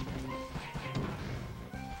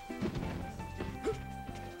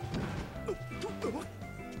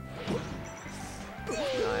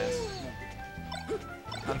 Nice.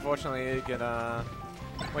 Unfortunately, you can,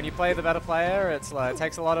 when you play the better player, it's like it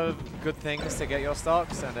takes a lot of good things to get your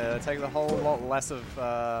stocks, and it takes a whole lot less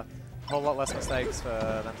mistakes for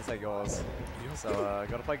them to take yours. So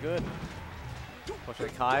gotta play good.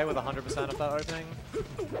 Unfortunately, Kai with 100% of that opening.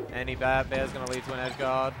 Any bad bear's gonna lead to an edge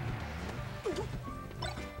guard.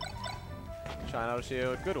 Shine out a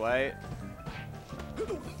shield. Good weight.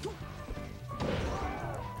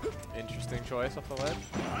 Interesting choice off the ledge.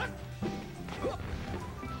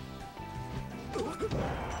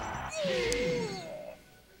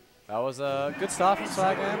 That was a good start from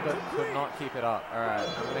Swagman, but could not keep it up. Alright,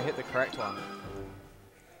 I'm going to hit the correct one.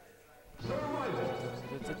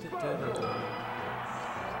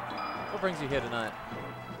 What brings you here tonight?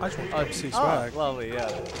 I just want to see Swag. Oh, lovely, yeah.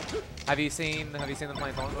 Have you seen them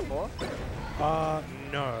playing tournament before?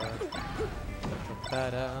 No.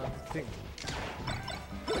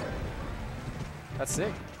 That's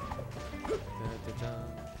sick.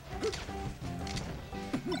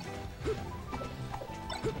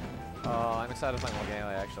 Oh, I'm excited to play more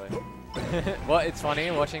Melee, actually. Well, it's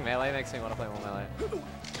funny, watching Melee makes me want to play more Melee.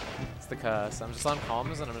 It's the curse. I'm just on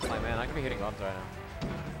comms and I'm just like, man, I could be hitting bombs right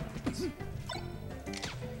now.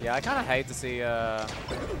 Yeah, I kind of hate to see the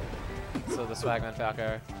Swagman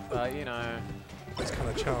Falco, but you know. It's kind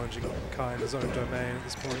of challenging Kai in his own domain at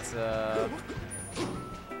this point. It's, I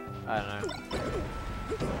don't know.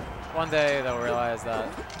 One day they'll realize that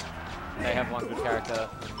they have one good character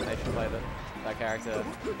and they should play that character.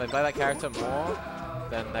 If they play that character more,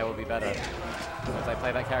 then they will be better. If they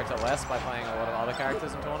play that character less by playing a lot of other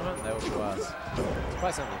characters in tournament, they will be worse. It's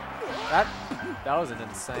quite simple. That was an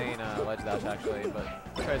insane ledge dash actually, but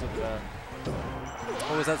Trey's with the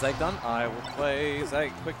what was that Zake done? I will play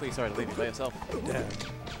Zake quickly. Sorry to leave you by yourself. Damn.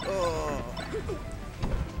 Oh.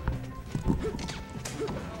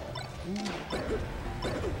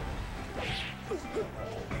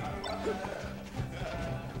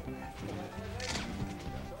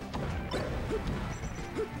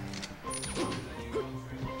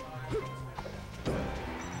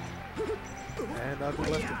 And I've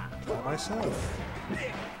been left by myself.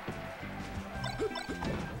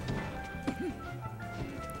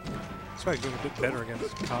 Swag's doing a bit better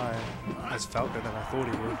against Kai as Falco than I thought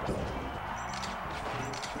he would.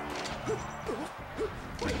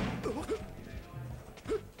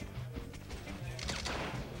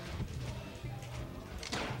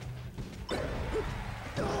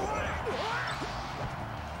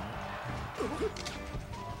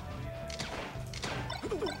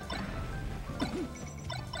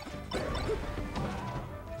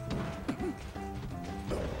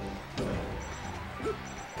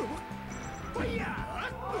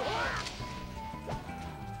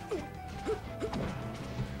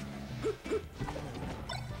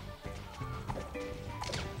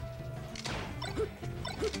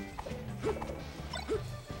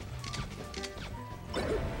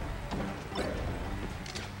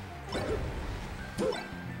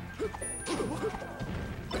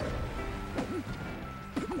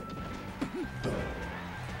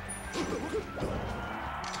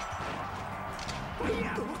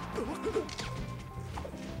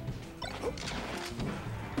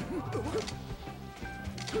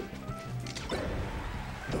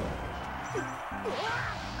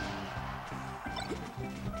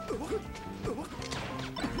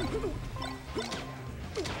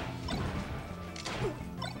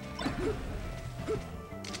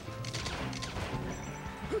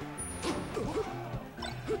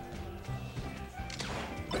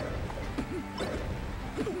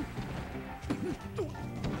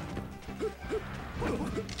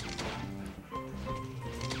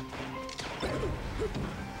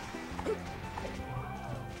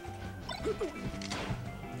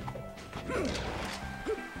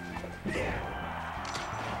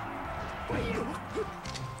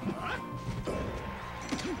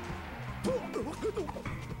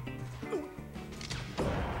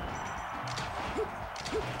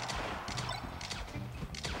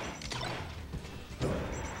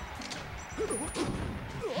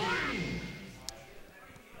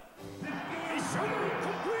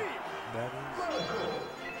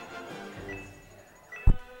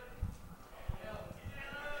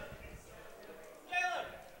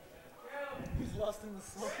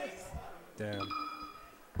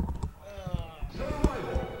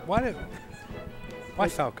 Why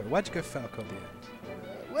Falco? Why'd you go Falco at the end?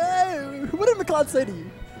 Whoa! What did McLeod say to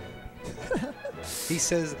you? He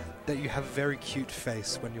says that you have a very cute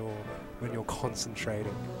face when you're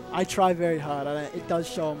concentrating. I try very hard, and it does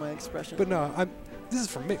show on my expression. But no, this is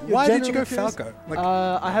from me. You're Why did you generally go curious? Falco? Like,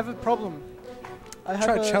 I have a problem. I have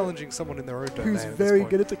try challenging someone in their own domain. who's at this very point.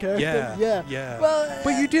 good at the character. Yeah, Yeah. yeah. Well,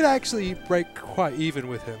 But you did actually break quite even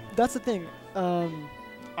with him. that's the thing.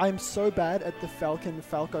 I'm so bad at the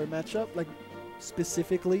Falco matchup, like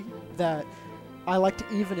specifically, that I like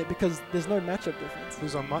to even it because there's no matchup difference.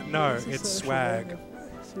 Who's on my? No, This is it's so Swag.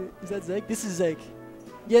 random. Is that Zake? This is Zake.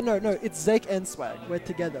 Yeah, no, it's Zake and Swag. We're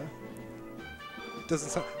together. Doesn't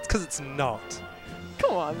sound. It's because it's not.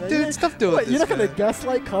 Come on, man. Dude, stop doing What, this. you're not gonna man.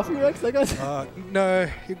 gaslight Coffee Rex? That guy's No,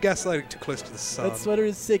 you're gaslighting too close to the sun. that sweater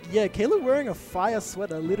is sick. Yeah, Caleb wearing a fire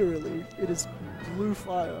sweater, literally. It is blue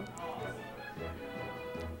fire.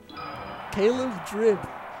 Caleb Drip.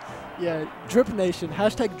 Yeah, Drip Nation.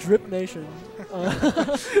 Hashtag Drip Nation.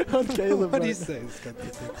 On Caleb. What do you right say? This guy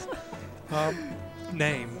thinks?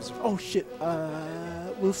 Names. now. Oh shit.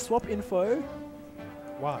 We'll swap info,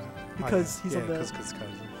 Why? Because he's on the- because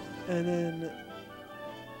Kaiza. and then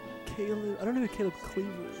Caleb. I don't know who Caleb Cleaver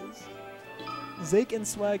is. Zake and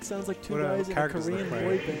Swag sounds like two What guys in a characters they Korean play?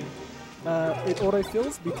 boy band. It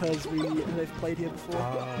autofills because they've played here before.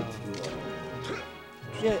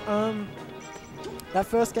 Yeah, that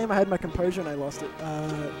first game I had my composure and I lost it.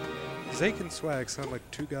 Zake and Swag sound like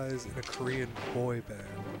two guys in a Korean boy band.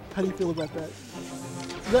 How do you feel about that?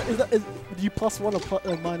 Do you +1 or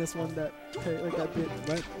 -1 that like that bit?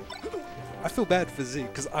 Right? I feel bad for Zeke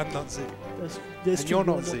because I'm not Zeke. That's And true, you're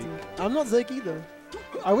not you are Zeke. I'm not Zeke either.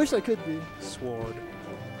 I wish I could be. Sword.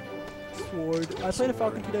 Sword. I played a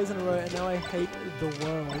Falcon 2 days in a row and now I hate the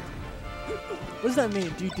world. What does that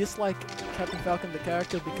mean? Do you dislike Captain Falcon the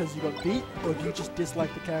character because you got beat, or do you just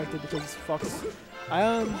dislike the character because Fox?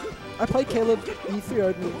 I played Caleb. He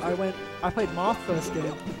 3-0'd me. I played Marth first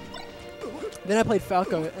game. Then I played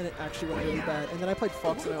Falco and it actually went really bad. And then I played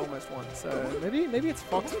Fox and I almost won. So maybe it's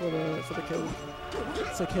Fox for the Caleb.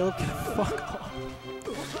 So Caleb can fuck off.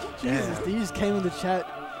 Jesus, Yeah. he just came in the chat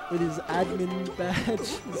with his admin badge,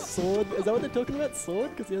 his sword. Is that what they're talking about?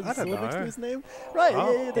 Sword? Because he has I a sword don't next to know. his name? Right,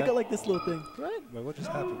 Oh, yeah, they yeah. got like this little thing. Right? Wait, what just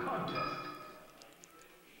happened?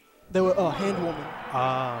 They were, hand warming.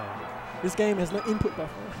 Ah. This game has no input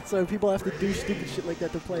buffer, so people have to do stupid shit like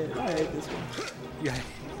that to play it. I hate this one. Yeah.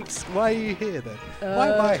 Why are you here then? Why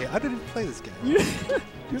am I here? I didn't even play this game.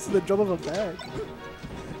 This is the drop of a bag.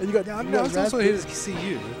 And you got, Yeah, I you mean, I got was also raspberry- here to see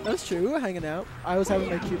you. That's true, we were hanging out. I was having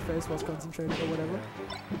my cute face whilst concentrating or whatever.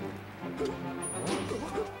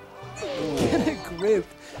 Get a grip.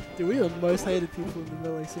 Dude, we are the most hated people in the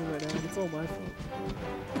melee scene right now, and it's all my fault.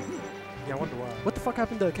 Yeah, I wonder why. What the fuck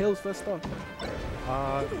happened to Caleb's first stock?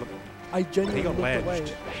 I genuinely He got looked away.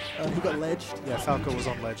 ledged. He got ledged. Yeah, Falco was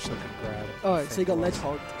on ledge, so I couldn't grab it. Oh, I so he think got it ledge was.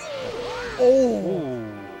 hogged. Oh! Ooh.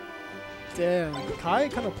 Damn. Kai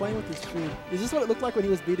kind of playing with his food. Is this what it looked like when he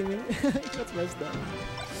was beating me? That's messed up.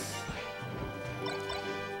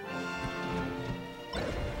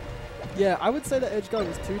 Yeah, I would say that edge guard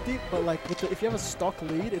was too deep, but like if you have a stock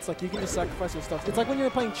lead, it's like you can just sacrifice your stocks. It's like when you're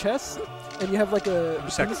playing chess and you have like a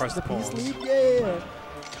sacrifice the piece pawns. lead. Yeah.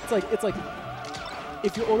 It's like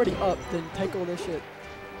if you're already up, then take all their shit.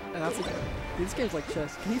 And that's it. Dude, this game's like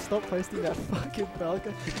chess. Can you stop posting that fucking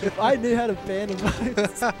Falcon? If I knew how to ban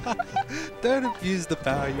emotes. Don't abuse the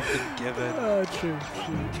power you've been given. Oh, true.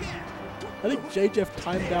 I think JJF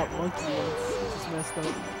timed out Monkey once, which is messed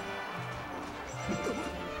up.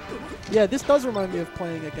 Yeah, this does remind me of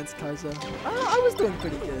playing against Kaiza. I was doing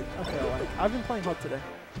pretty good, I feel like. I've been playing hot today.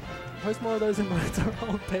 Post more of those emotes or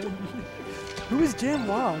I'll ban you. Who is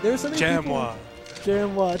Jamwa? There are so many people. Jamwa.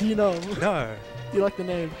 Jamwa, do you know? No. Do you like the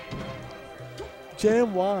name?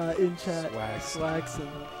 Jamwa in chat. Swag. Swagson.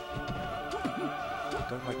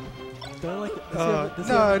 Don't like. Don't like it. Does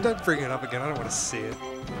he No, have- don't bring it up again. I don't want to see it.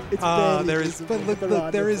 It's Ah, barely there is. visible, But look, there look,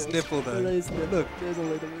 are there is nipples. nipple though. There is nipple. Look. There's a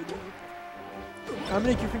little nipple. How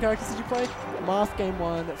many different characters did you play? Marth game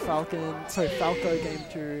 1, Falco game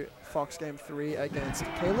 2, Fox game 3 against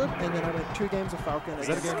Caleb, and then I went 2 games of Falcon Is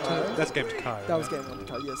that against game Kai. two? That's game to Kai. That was game 1 to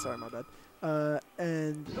Kai. Yeah, sorry, my bad.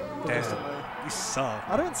 And the rest of Damn. my... You suck.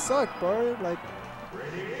 I don't suck, bro. Like...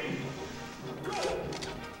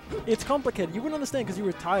 It's complicated. You wouldn't understand because you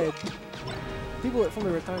were tired. People from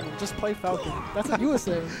the retirement just play Falcon. That's what you were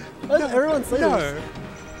saying. That's what everyone says. No.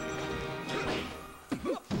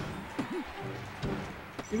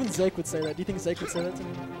 Even Zake would say that. Do you think Zake would say that to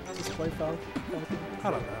me? Just play Falcon?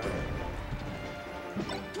 I don't know.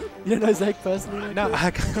 You don't know Zake personally? Like No, that?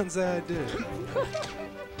 I can't say I do.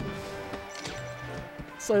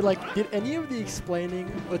 So, like, did any of the explaining,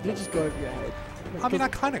 or did it just go over your head? I mean, I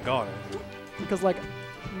kind of got it. Because, like,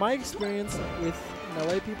 my experience with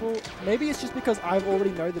melee people, maybe it's just because I've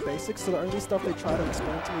already know the basics, so the only stuff they try to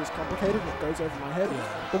explain to me is complicated and it goes over my head.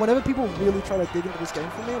 Yeah. But whenever people really try to dig into this game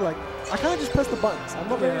for me, like, I kind of just press the buttons. I'm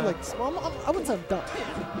not very, Yeah. like, I wouldn't say I'm dumb.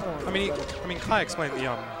 I mean, Kai explained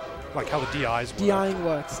the like how the DIs work. DIing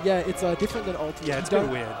works. Yeah, it's different than ulti. Yeah, it's You a bit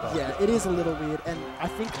don't- weird. But Yeah, it is a little weird, and I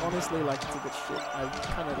think honestly, like, it's a bit shit. I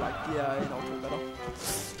kind of like DI and ulti better.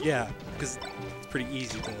 yeah, because it's pretty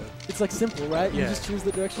easy to. It's like simple, right? You Yeah. just choose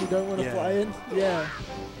the direction you don't want to Yeah. fly in. Yeah.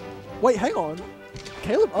 Wait, hang on.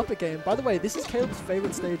 Caleb up again. By the way, this is Caleb's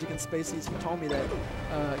favorite stage against Spaceys. He told me that.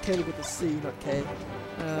 Caleb with a C, not K.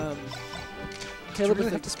 Do you Caleb really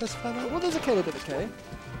with have to specify that? well, there's a Caleb with a K,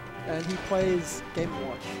 and he plays Game &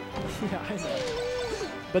 Watch. Yeah, I know.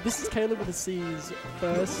 But this is Caleb with a C's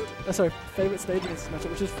favorite stage against this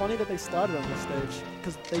matchup, which is funny that they started on this stage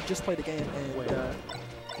because they just played a game and. Wait.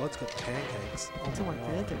 Blood's got pancakes. I'll take my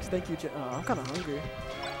pancakes. Thank you, I'm kind of hungry.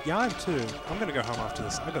 Yeah, I'm too. I'm gonna go home after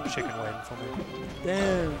this. I got chicken waiting for me.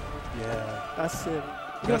 Damn, Yeah. that's it. You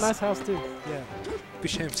got a That's- nice house too. Yeah. Be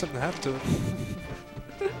shame if something happened to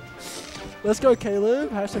it. Let's go, Caleb.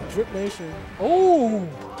 Hashtag Drip Nation. Oh!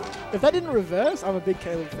 If that didn't reverse, I'm a big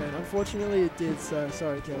Caleb fan. Unfortunately, it did, so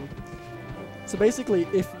sorry, Caleb. So basically,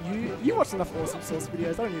 if you watch enough Awesome Sauce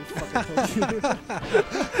videos, I don't need to fucking talk to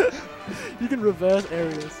you. You can reverse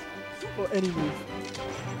areas or any move.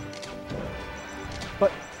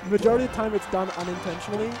 But majority of the time, it's done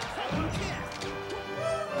unintentionally.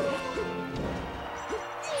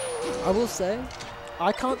 I will say,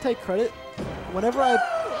 I can't take credit. Whenever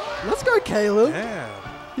let's go, Caleb. Yeah.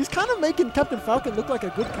 He's kind of making Captain Falcon look like a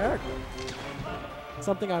good character.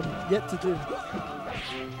 Something I'm yet to do.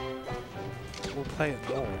 We'll play it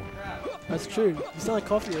more. That's true. You sound like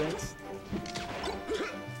Coffee Ranks.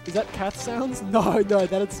 Is that Kath sounds? No,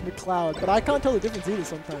 that is McLeod. But I can't tell the difference either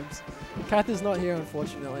sometimes. Kath is not here,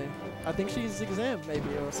 unfortunately. I think she's exam,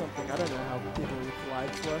 maybe, or something. I don't know how people with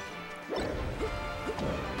lives work.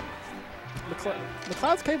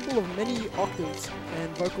 McLeod's capable of many octaves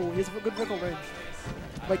and he has a good vocal range.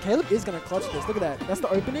 Wait, Caleb is going to clutch this. Look at that. That's the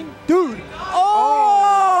opening. Dude!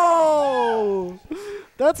 Oh!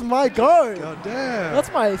 That's my go! God damn.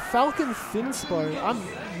 That's my Falcon Finspo. I'm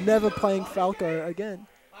never playing Falco again.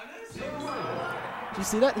 Do you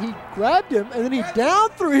see that? He grabbed him and then he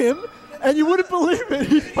down threw him and you wouldn't believe it.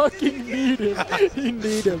 He fucking kneed him. He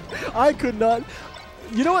kneed him. I could not.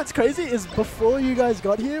 You know what's crazy is before you guys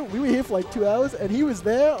got here, we were here for like 2 hours and he was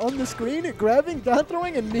there on the screen grabbing, down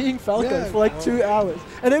throwing and kneeing Falco for like 2 hours.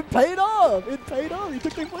 And it paid off. It paid off. He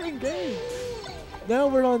took the fucking game. Now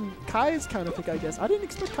we're on Kai's counter pick, I guess. I didn't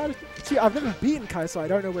expect Kai to... See, I've never beaten Kai, so I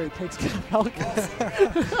don't know where he takes Falcons.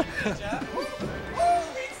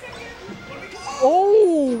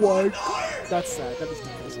 Oh my god. That's sad. That is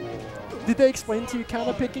depressing. Did they explain to you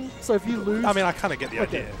counter picking? So if you lose... I mean, I kind of get the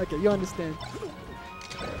idea. Okay, you understand.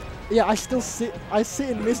 Yeah, I sit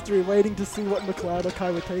in mystery waiting to see what McLeod or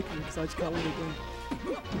Kai would take me because I just can't win the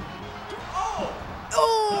game.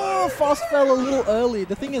 Oh, fast fell a little early.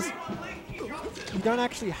 The thing is, you don't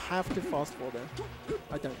actually have to fast fall there.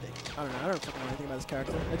 I don't think. I don't know. I don't fucking know anything about this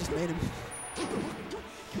character. I just made him.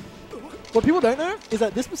 What people don't know is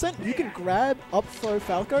that this percent, you can grab, up throw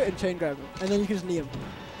Falco and chain grab him. And then you can just knee him.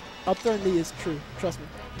 Up throw and knee is true. Trust me.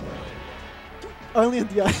 Only in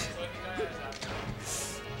DI.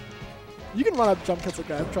 You can run up jump cuts or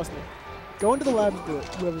grab, trust me. Go into the lab and do it,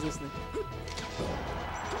 whoever's listening.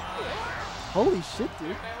 Holy shit,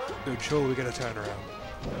 dude. Dude, sure, we're going to turn around.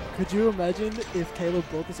 Could you imagine if Caleb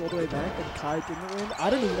brought this all the way back and Kai didn't win? I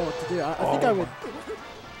don't even know what to do. I think I would...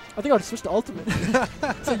 I think I would switch to ultimate.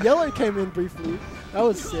 So Yellow came in briefly. That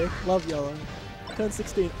was sick. Love Yellow. Turn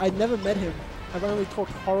 16. I never met him. I've only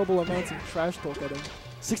talked horrible amounts of trash talk at him.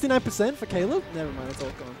 69% for Caleb? Never mind, it's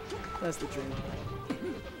all gone. That's the dream.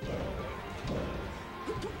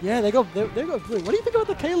 Yeah, they got blue. What do you think about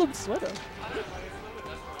the Caleb sweater?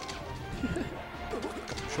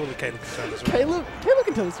 Surely Caleb can turn this around. Caleb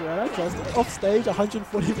can turn this around. I trust him. Off stage,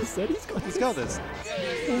 140%. He's got this.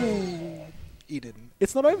 Ooh. He didn't.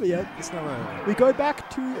 It's not over yet. It's not over. We go back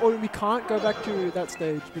to, or we can't go back to that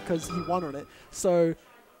stage because he won on it. So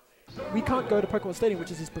we can't go to Pokemon Stadium, which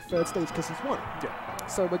is his preferred stage because he's won. Yeah.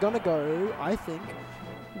 So we're gonna go, I think,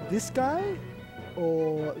 this guy.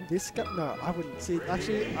 Or this guy? No, I wouldn't. See,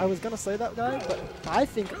 actually, I was going to say that guy, but I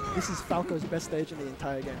think this is Falco's best stage in the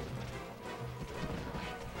entire game.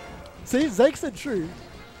 See, Zake said true.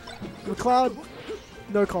 McLeod,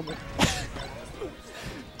 no comment.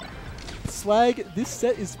 Swag, this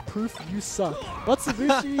set is proof you suck.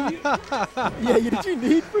 Watsubushi. Yeah, did you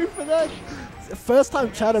need proof for that? First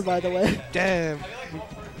time chatter, by the way. Damn.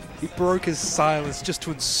 He broke his silence just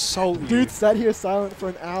to insult you. Dude sat here silent for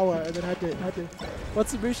an hour and then had to.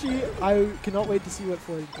 Watsubushi, I cannot wait to see what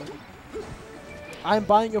for you. I'm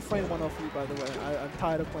buying your frame 1 off you, by the way. I'm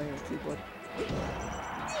tired of playing on keyboard.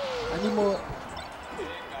 I need more.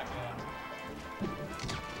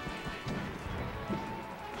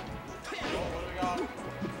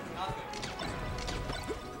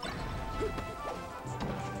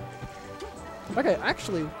 Okay,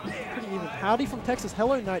 actually, pretty even. Howdy from Texas.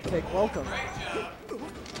 Hello, Nightcake. Welcome.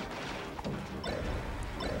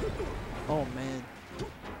 Oh, man.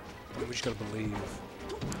 We just gotta believe.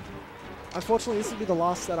 Unfortunately, this will be the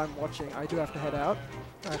last set I'm watching. I do have to head out.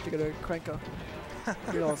 I have to go to Cranker.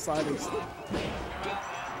 Read all sideways.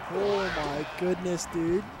 Oh my goodness,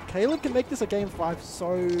 dude. Caleb can make this a game 5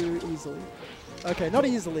 so easily. Okay, not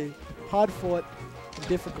easily. Hard fought.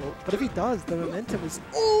 Difficult, but if he does, the momentum is.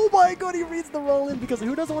 Oh my god, he reads the roll in because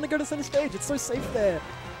who doesn't want to go to center stage? It's so safe there.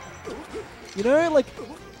 You know, like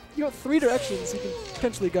you got 3 directions you can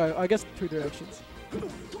potentially go. I guess 2 directions.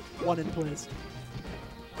 1 in place.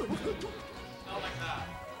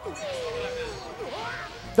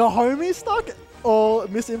 The homie stuck or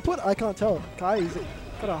misinput? I can't tell. Kai's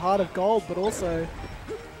got a heart of gold, but also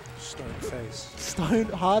Stone face. stone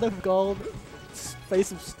heart of gold,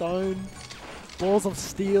 face of stone. Balls of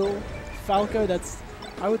steel. Falco, that's,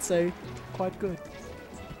 I would say, quite good.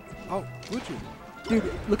 Oh, would you?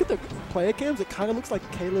 Dude, look at the player cams. It kind of looks like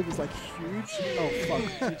Caleb is like huge. Oh, fuck.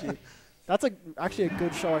 GG. That's actually a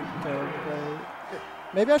good showing, Caleb.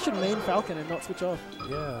 Maybe I should main Falcon and not switch off.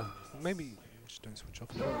 Yeah. Maybe just don't switch off.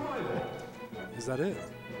 Is that it?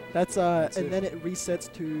 That's and then it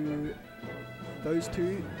resets to those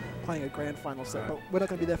 2 playing a grand final set. But we're not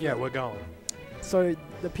going to be there for Yeah, that. we're going. So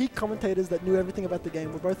the peak commentators that knew everything about the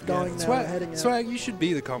game, we're both going now, Swag, heading out. Swag, you should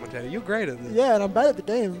be the commentator. You're great at this. Yeah, and I'm bad at the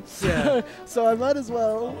game. So, Yeah. so I might as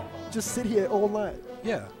well just sit here all night.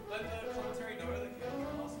 Yeah.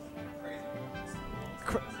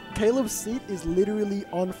 Caleb's seat is literally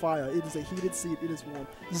on fire. It is a heated seat. It is warm.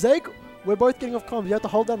 Zake, we're both getting off comms. You have to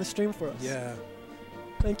hold down the stream for us. Yeah.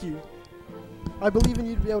 Thank you. I believe in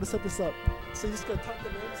you to be able to set this up. So you just gotta tuck the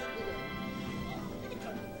names in.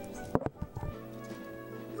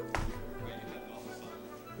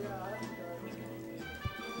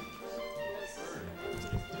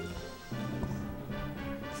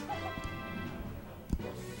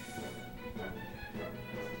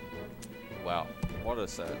 Wow, what a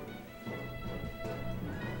set.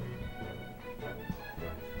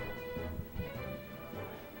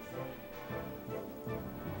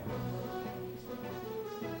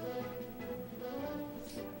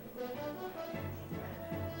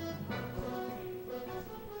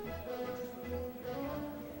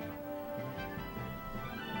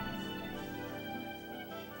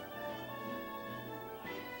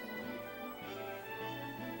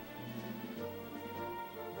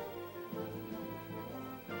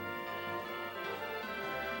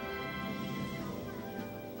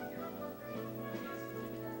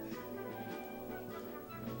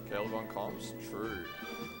 Caleb on comms? True.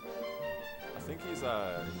 I think he's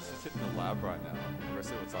just hitting the lab right now. Let's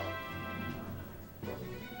see what's up.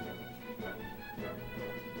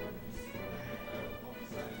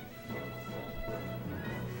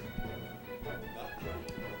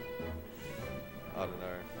 I don't know.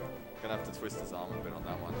 Gonna have to twist his arm a bit on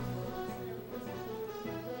that one.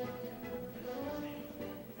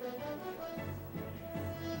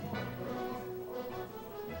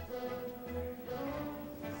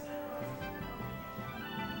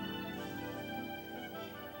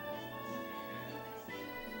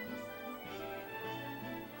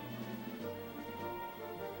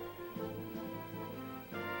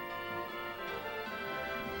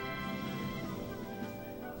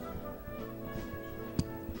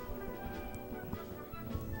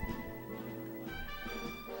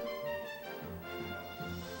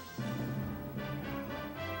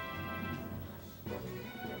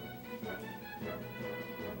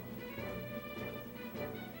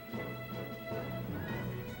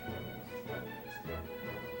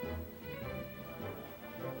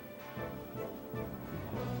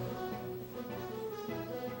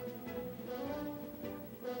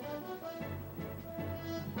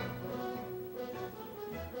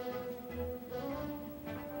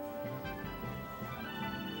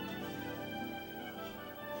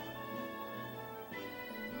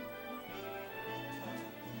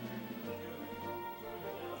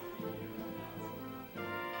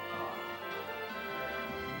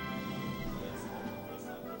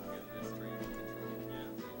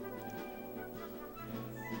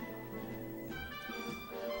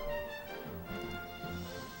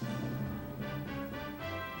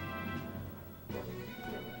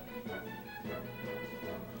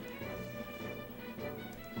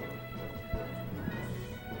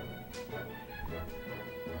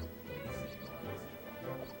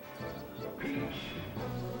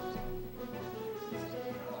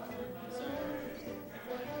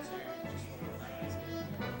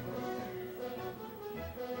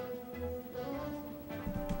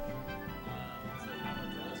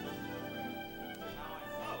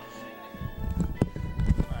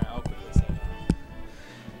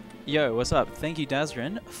 Yo, what's up? Thank you,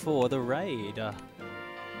 Dazrin, for the raid.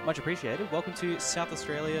 Much appreciated. Welcome to South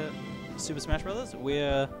Australia Super Smash Brothers.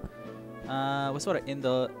 We're sort of in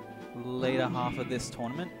the later half of this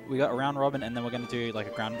tournament. We got a round robin, and then we're going to do like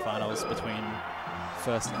a grand finals between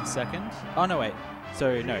first and second. Oh no, wait.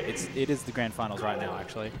 So no, it is the grand finals right now.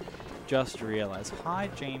 Actually, just realized. Hi,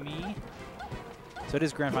 Jamie. So it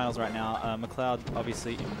is grand finals right now. McLeod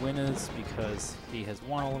obviously in winners because he has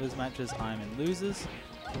won all of his matches. I'm in losers.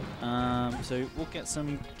 So we'll get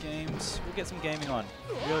some games. We'll get some gaming on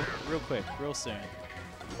real quick, real soon.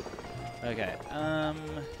 Okay. All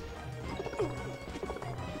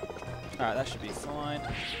right, that should be fine.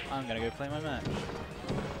 I'm gonna go play my match.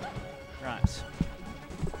 Right.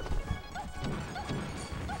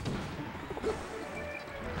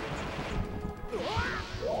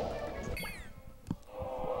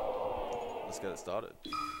 Let's get it started.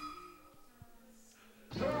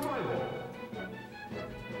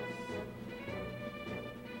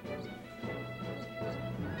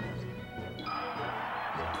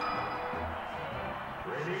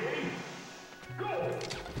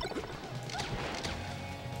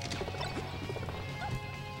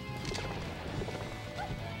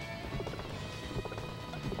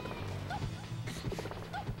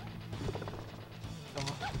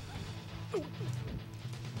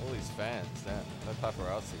 All these fans, damn, no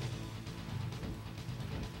paparazzi.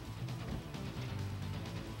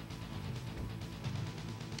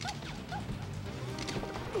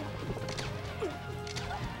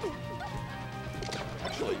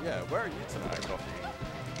 Actually, yeah, where are you tonight, Coffee?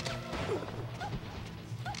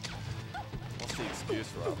 What's the excuse,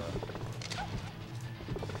 rather?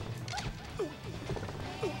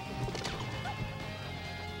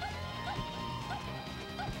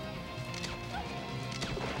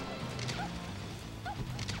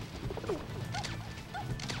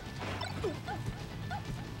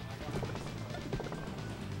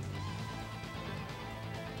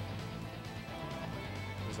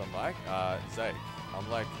 Who's on mic? Zake. I'm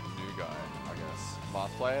like new guy, I guess.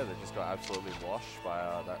 Math player that just got absolutely washed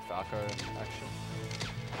by that Falco action.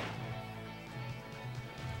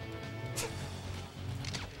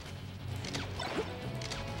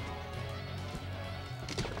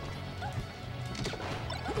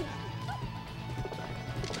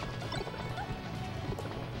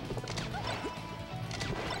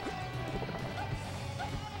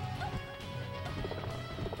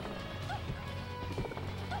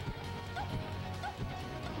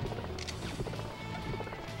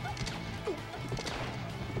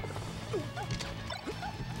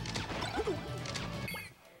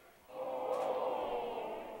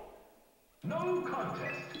 No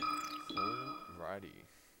contest. Alrighty.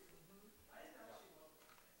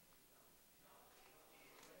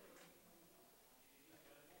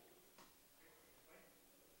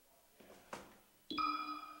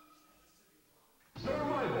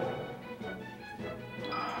 Survival.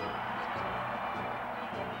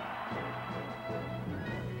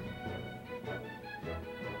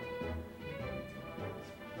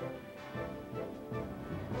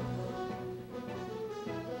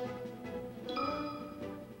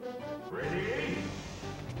 Ready?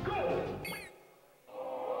 Go!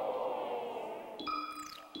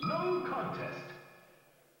 No contest.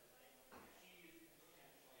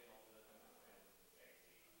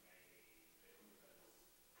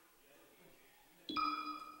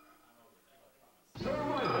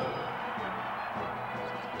 Survival.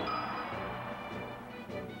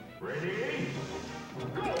 Ready?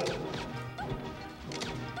 Go!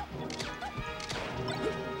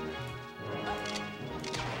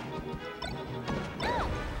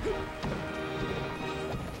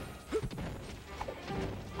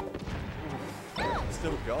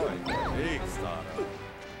 Still going. Big starter.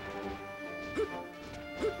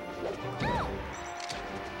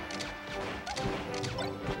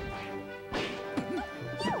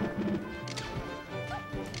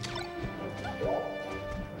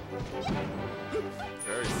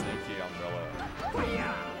 Very sneaky umbrella.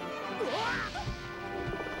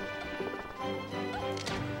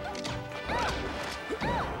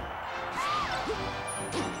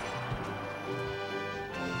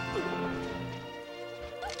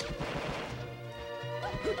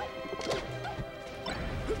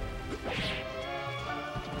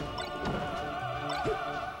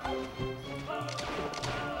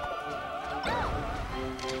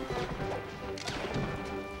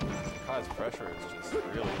 Kai's pressure is just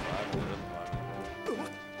really driving it at the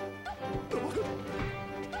moment.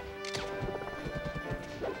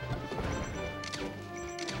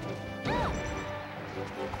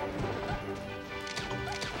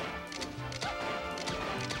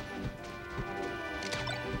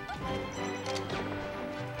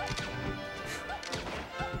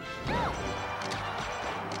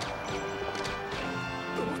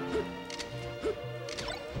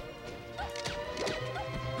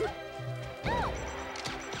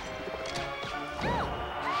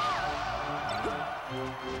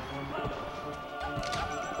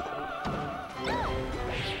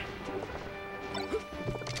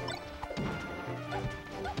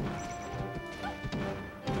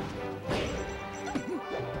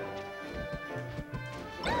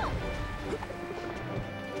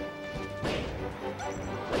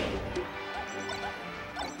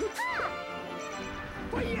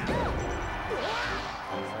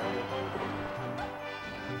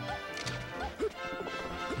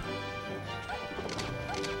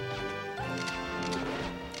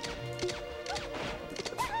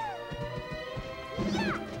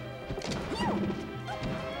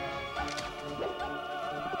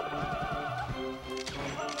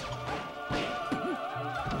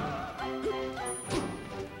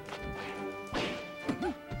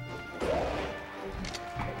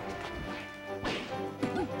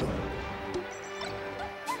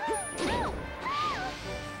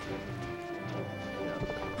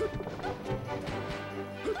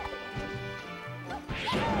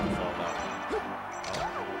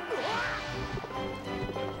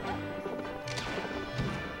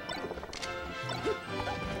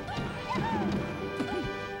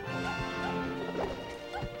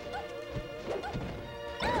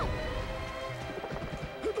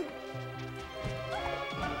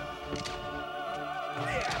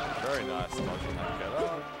 Very nice dodging that get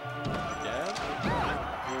up. Again.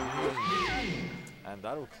 And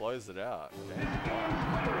that'll close it out. Game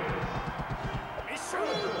one. Mission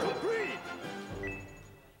complete!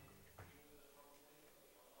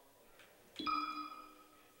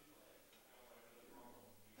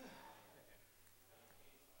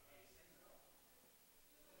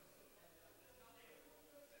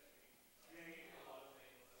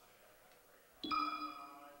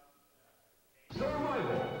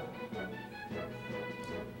 Survival.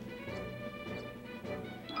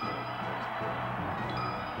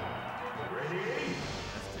 Ready?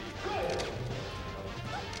 Go!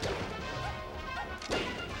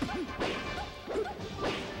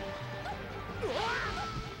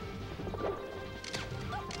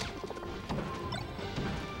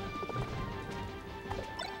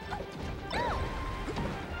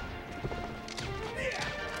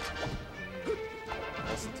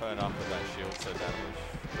 Doesn't turn up with that shield so damage.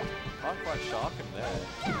 Can't quite shark him there.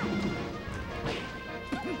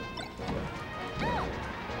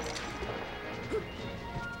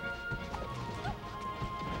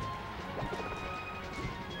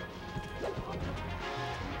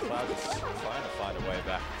 Cloud's trying to find a way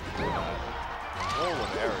back to that wall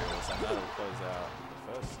of aerials, and that'll close out the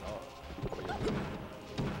first stop.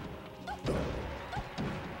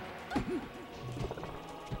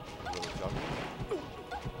 Little juggle.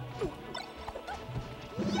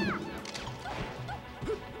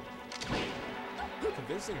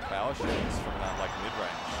 Convincing power shots from that like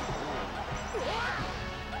mid-range.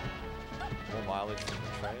 More mileage from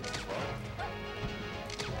the trades as well.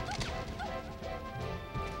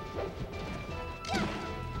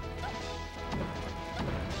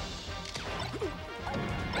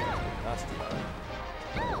 That's too bad.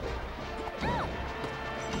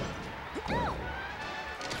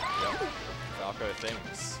 Yep. Falco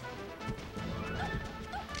thinks.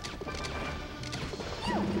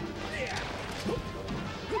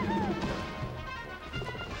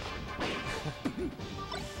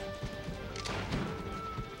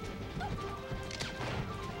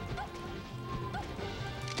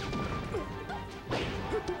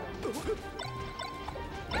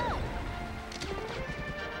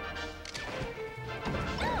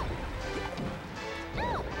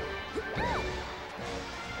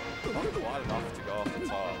 Not quite enough to go off the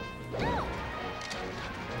top.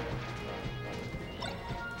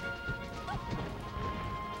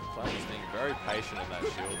 Flash is being very patient in that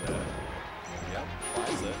shield there. Yep,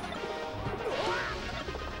 finds it.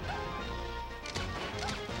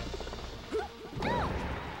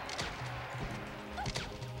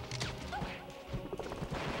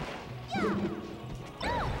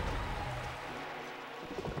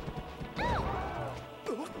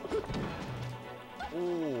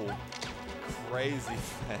 Ooh, crazy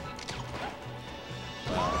thing.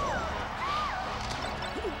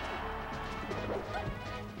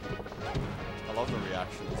 I love the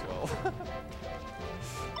reaction as well.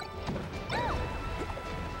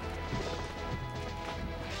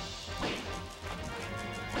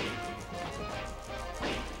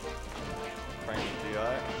 Prank the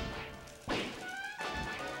DI.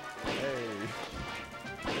 Hey.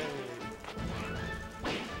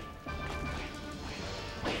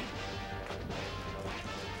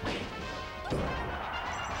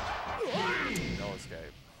 No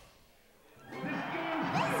escape.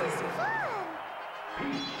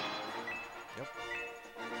 Yep.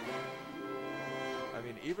 I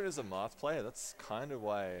mean, even as a math player, that's kind of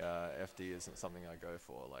why FD isn't something I go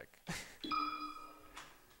for. Like,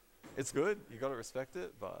 it's good, you gotta respect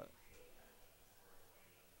it, but...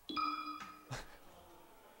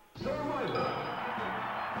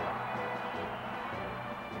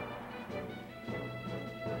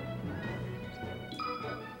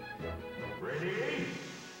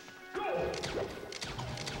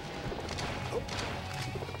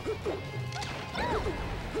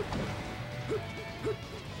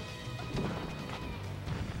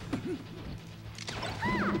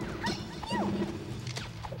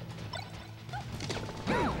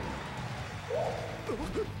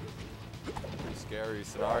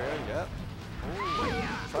 victory scenario, yep.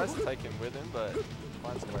 Ooh, tries to take him with him, but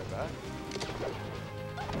finds a way back.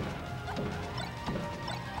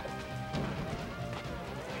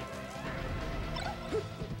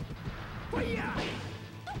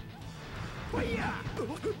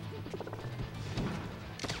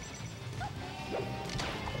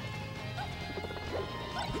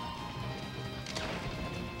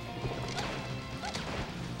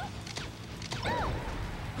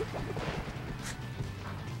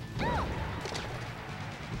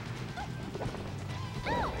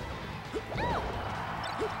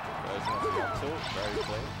 Version of the up tilt, very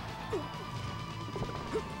clean.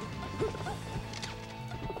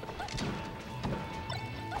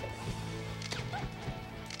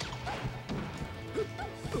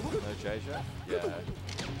 No JJ? Yeah.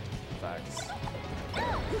 Facts.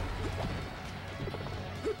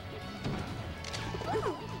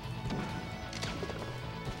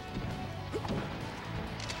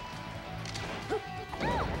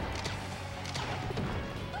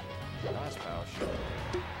 Nice power shot.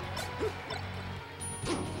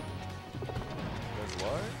 Goes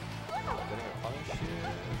low. Getting a punish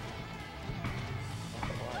here.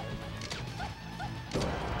 Not quite.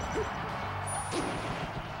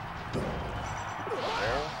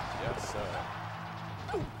 Ball? Yes, sir.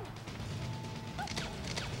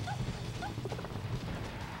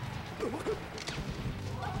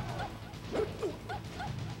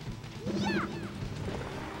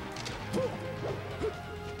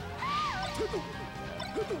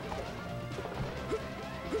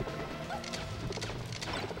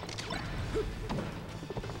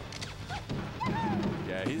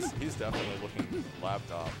 Yeah, he's definitely looking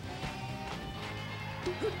lapped up.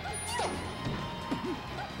 You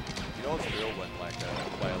know what's real when like a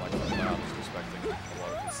player like Cloud is respecting a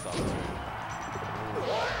lot of his stuff too.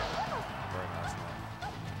 Ooh, very nice man.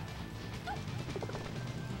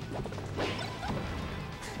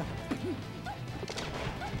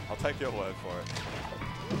 I'll take your word for it.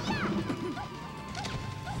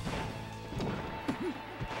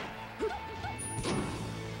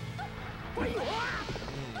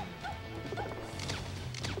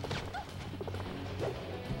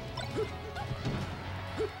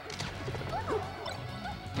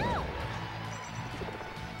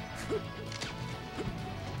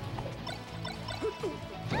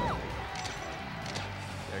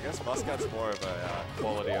 Yeah, I guess Muscat's more of a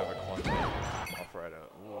quality over quantity operator.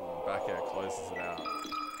 Ooh, back air closes it out.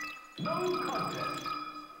 No contest.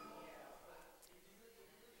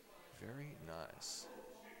 Very nice.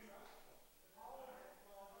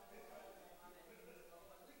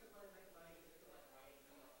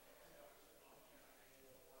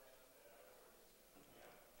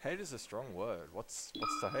 Hate is a strong word. What's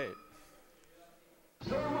to hate?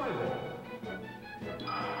 Survival.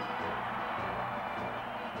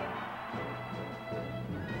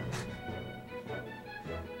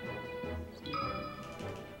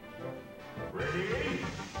 Ready?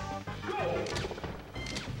 Go!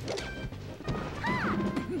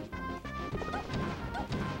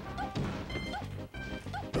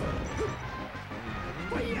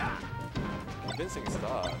 Convincing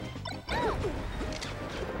start.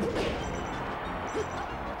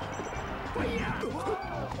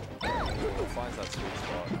 Ooh, finds that sweet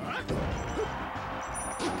spot.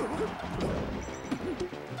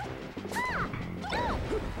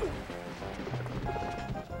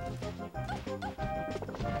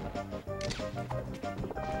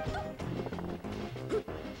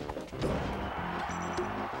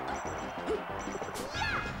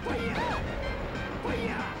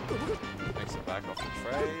 Makes it back off the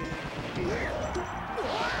trade.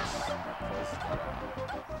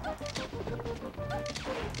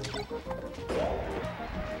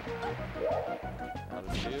 Out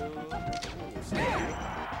of shield. Ooh, sneaky.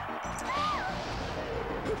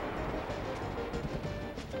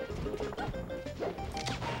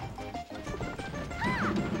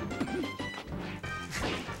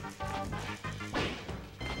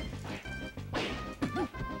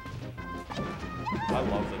 I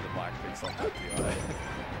love that the black picks on that DI.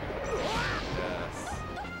 Yes.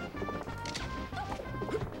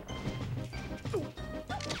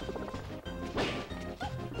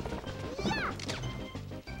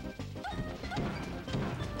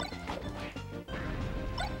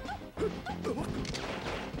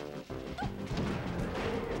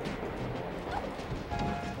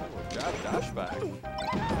 Jab dash back.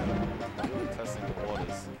 Testing the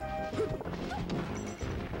waters.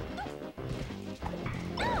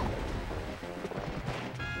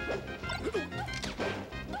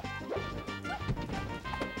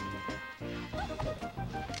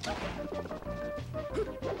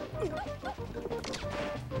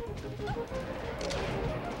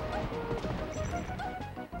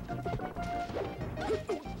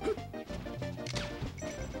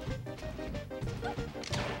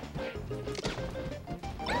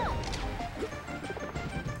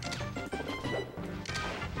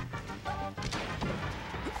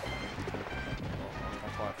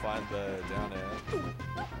 down air.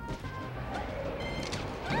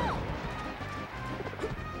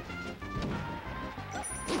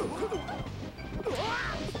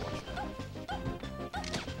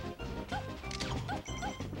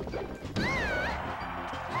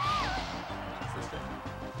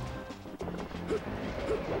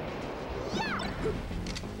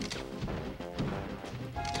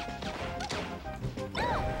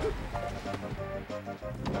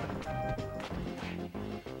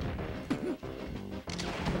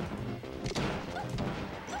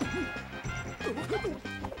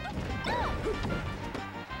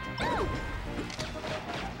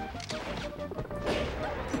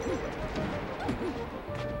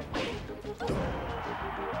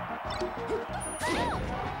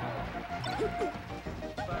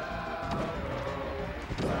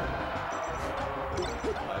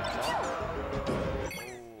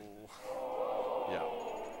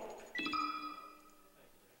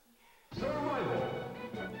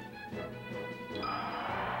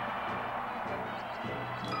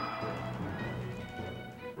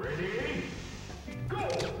 Ready? Go!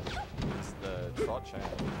 It's the trot chain.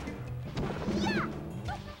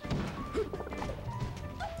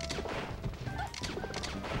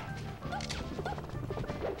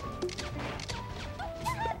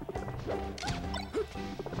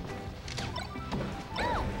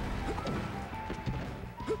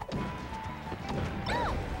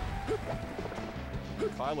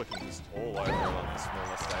 Kai looking just all over it on the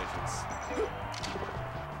smaller stages.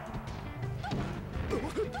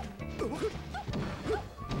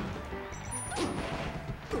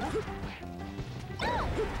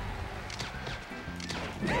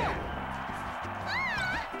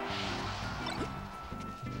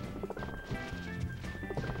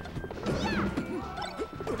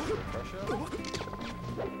 Pressure.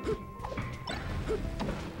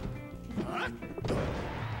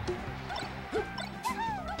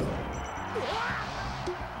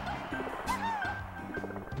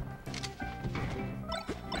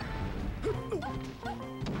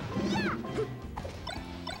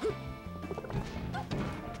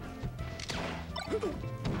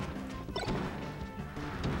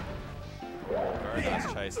 Very nice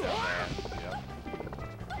chase down there. Yep.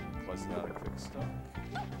 Closing out a quick stop.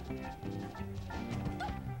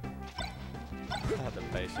 The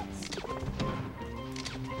patience.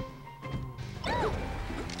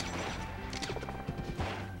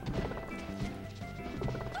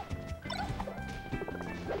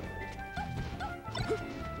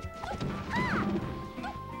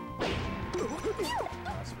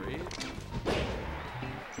 Nice read.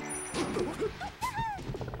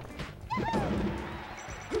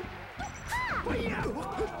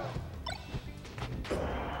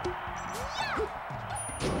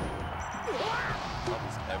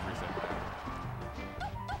 Covers everything there.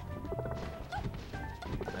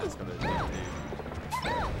 That's got a DP.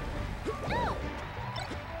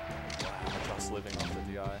 Wow, just living off the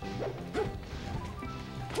DI.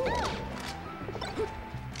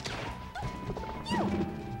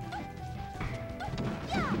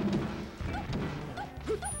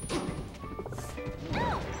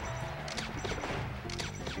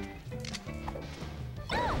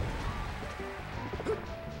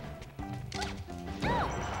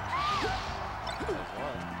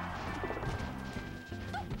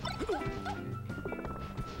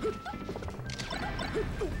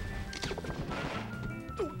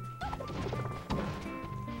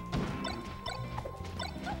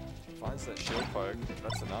 Finds that shield poke,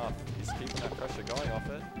 that's enough. He's keeping that pressure going off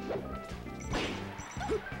it.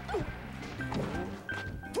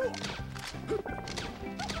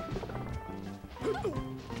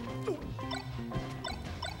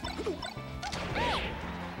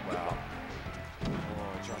 Wow.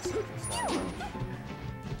 Oh, just missed that one.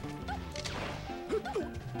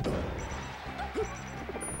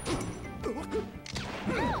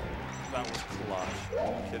 That was clutch.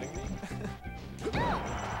 Are you kidding me?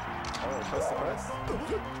 Oh, press the press.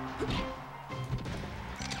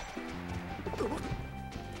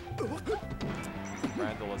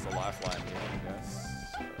 Randall is a lifeline here, I guess.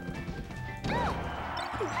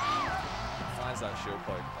 Finds that shield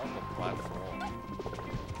poke on the platform.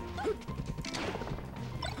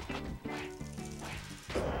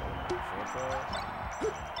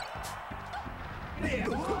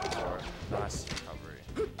 Nice recovery.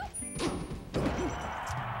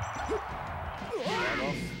 Right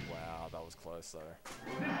off. Wow, that was close though.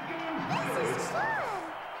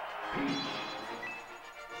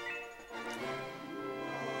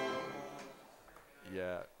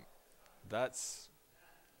 Yeah, that's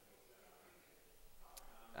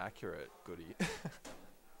accurate, goody.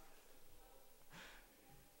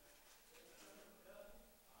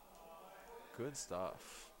 Good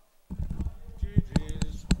stuff.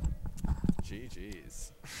 GG's.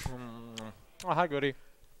 GG's. Oh, hi, Goody.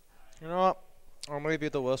 You know what? I may be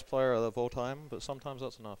the worst player of all time, but sometimes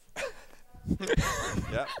that's enough.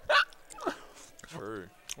 Yep. True.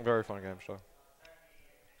 Very fun game, so.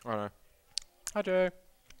 I don't know. Hi, Joe.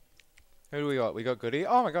 Who do we got? We got Goody.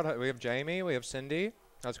 Oh my god, we have Jamie, we have Cindy.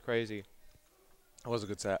 That's crazy. That was a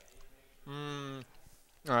good set.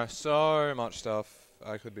 So much stuff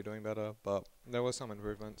I could be doing better, but there was some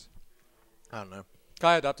improvements. I don't know.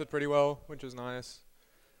 Kai adapted pretty well, which was nice,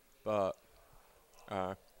 but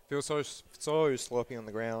feels so sloppy on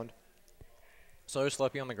the ground. So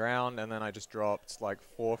sloppy on the ground, and then I just dropped like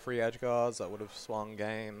 4 free edge guards that would have swung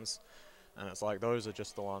games, and it's like those are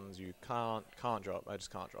just the ones you can't drop. I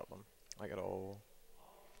just can't drop them like at all.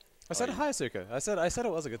 I said hi, Suka. I said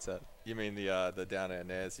it was a good set. You mean the down air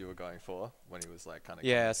nairs you were going for when he was like kind of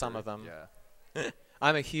Yeah, some of them. Yeah.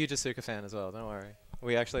 I'm a huge Asuka fan as well. Don't worry.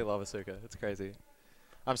 We actually love Asuka. It's crazy.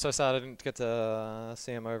 I'm so sad I didn't get to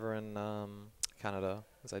see him over in Canada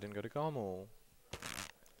because I didn't go to Gommel.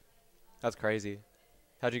 That's crazy.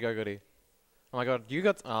 How'd you go, Goody? Oh my god, you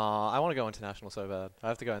got... I want to go international so bad. I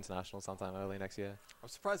have to go international sometime early next year. I'm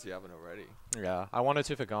surprised you haven't already. Yeah, I wanted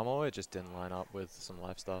to for Gommel. It just didn't line up with some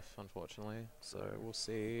life stuff, unfortunately. So we'll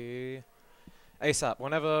see. ASAP.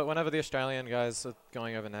 Whenever the Australian guys are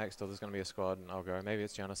going over next, or there's going to be a squad, I'll go. Maybe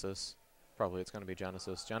it's Genesis. Probably it's going to be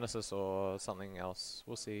Genesis. Genesis or something else.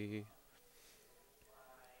 We'll see.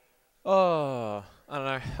 Oh, I don't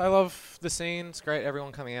know. I love the scene. It's great.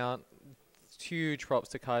 Everyone coming out. Huge props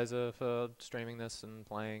to Kaiza for streaming this and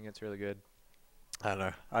playing. It's really good. I don't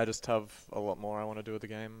know. I just have a lot more I want to do with the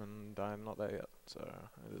game, and I'm not there yet. So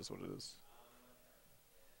it is what it is.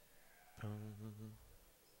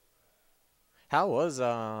 How was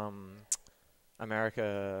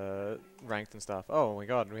America ranked and stuff? Oh my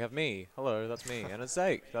god, we have me. Hello, that's me. And it's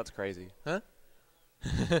Zake. That's crazy. Huh?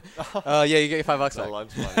 Yeah, you get your $5 The back.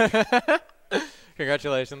 lunch money.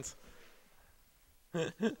 Congratulations.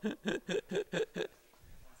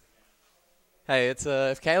 Hey, it's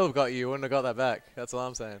if Caleb got you, you wouldn't have got that back. That's all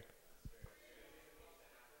I'm saying.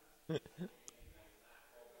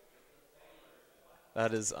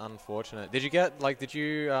 That is unfortunate. Did you get did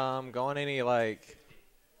you go on any like?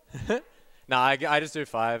 No, I just do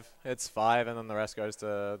 5. It's 5, and then the rest goes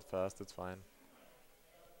to first. It's fine.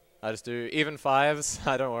 I just do even 5s.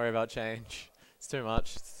 I don't worry about change. It's too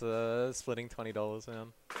much. It's splitting $20,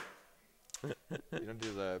 man. You don't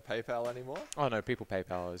do the PayPal anymore? Oh no, people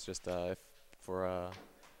PayPal is just I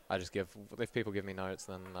just give if people give me notes,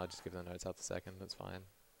 then I just give the notes out the second. It's fine.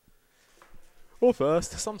 Or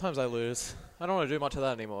first. Sometimes I lose. I don't want to do much of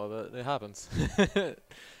that anymore, but it happens.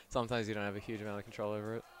 Sometimes you don't have a huge amount of control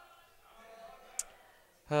over it.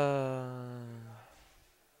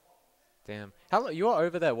 Damn. How you were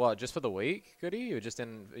over there? What? Just for the week, Goody?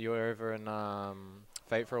 You were over in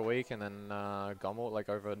Fate for a week, and then Gommel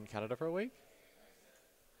over in Canada for a week.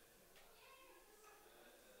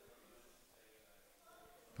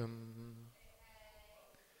 Boom.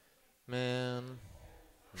 Man.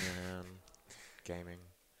 Gaming.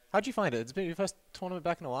 How'd you find it? It's been your first tournament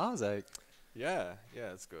back in a while, Zach. Yeah,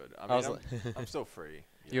 it's good. I mean, I'm still free.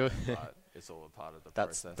 But it's all a part of the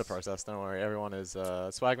process. That's the process. Don't worry. Everyone is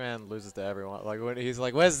Swagman loses to everyone. Like when he's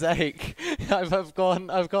like, "Where's Zake?" I've gone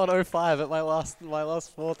 0-5 at my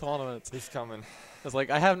last 4 tournaments. He's coming. It's like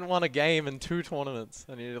I haven't won a game in 2 tournaments,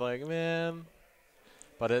 and you're like, man.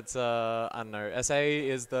 But it's I don't know. SA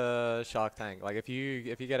is the Shark Tank. Like if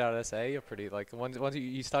you get out of SA, you're pretty once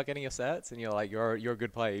you start getting your sets, and you're like you're a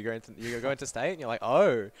good player. You're going to state, and you're like,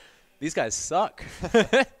 oh, these guys suck.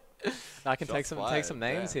 I can take some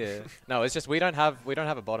names here. No, it's just we don't have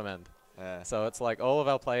a bottom end. Yeah. So it's like all of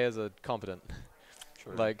our players are competent.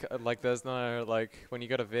 True. Like there's no when you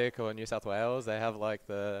go to Vic or New South Wales, they have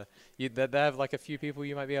they have a few people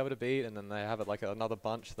you might be able to beat, and then they have another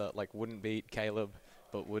bunch that wouldn't beat Caleb,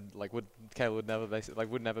 but Caleb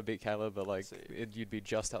would never beat Caleb, but you'd be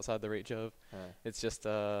just outside the reach of. Yeah. It's just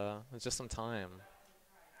some time.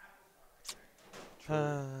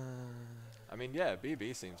 I mean, yeah,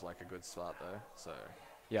 BB seems like a good start though. So.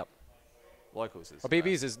 Yep. Locals is. Well,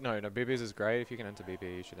 BB's is BB's is great. If you can enter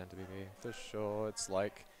BB, you should enter BB for sure. It's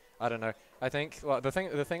I don't know. I think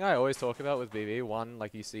the thing I always talk about with BB, one,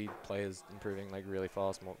 you see players improving really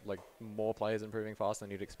fast, more players improving faster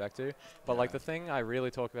than you'd expect to. But the thing I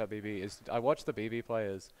really talk about BB is I watch the BB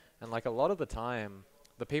players, and a lot of the time,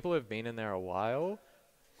 the people who've been in there a while,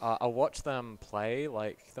 I watch them play.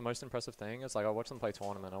 The most impressive thing is I watch them play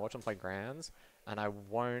tournament, I watch them play grands, and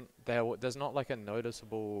there's not a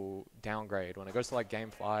noticeable downgrade when it goes to game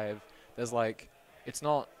 5. There's it's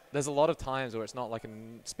not there's a lot of times where it's not like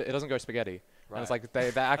it doesn't go spaghetti. Right. And it's like they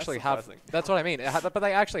actually have. surprising. That's what I mean. But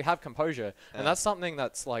they actually have composure, Yeah. and that's something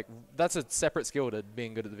that's like that's a separate skill to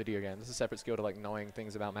being good at the video game. It's a separate skill to like knowing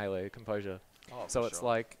things about melee composure. Oh, So for it's sure.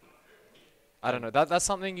 like, I don't know. That's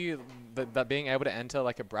something that being able to enter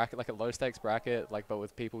like a bracket, like a low stakes bracket, like but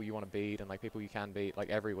with people you want to beat and like people you can beat like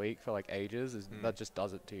every week for like ages, that just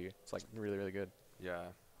does it to you. It's like really really good. Yeah.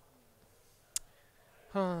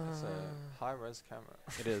 It's a high-res camera.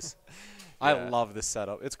 It is. Yeah. I love this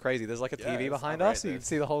setup. It's crazy. There's like a Yeah, TV it's behind us, so you can outrageous.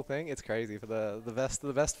 see the whole thing. It's crazy for the best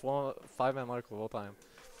 5-man monocle of all time.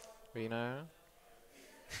 But you know.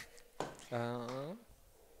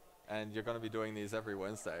 And you're going to be doing these every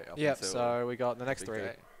Wednesday. Up Yep. until So we got the next big 3.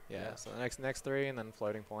 day. Yeah. Yeah. So the next 3, and then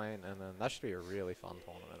floating point, and then that should be a really fun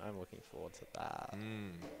tournament. I'm looking forward to that.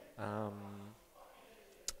 I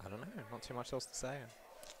don't know. Not too much else to say.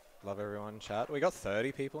 Love everyone in chat. We got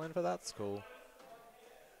 30 people in for that. It's cool.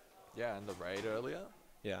 Yeah, and the raid earlier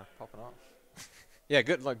Yeah. popping off. Yeah,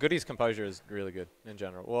 good. Like Goody's composure is really good in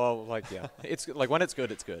general. Well, like yeah, it's like when it's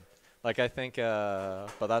good, it's good. Like I think,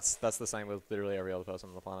 but that's the same with literally every other person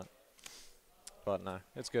on the planet. But no,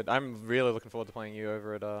 it's good. I'm really looking forward to playing you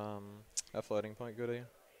over at Floating Point, Goody,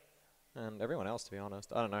 and everyone else. To be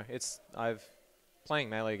honest, I don't know. I've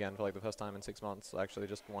playing Melee again for like the first time in 6 months. Actually,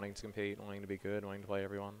 just wanting to compete, wanting to be good, wanting to play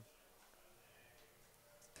everyone.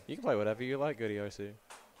 You can play whatever you like, Goody OC.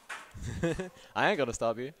 I ain't gonna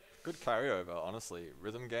stop you. Good carryover, honestly.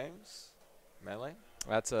 Rhythm games, melee.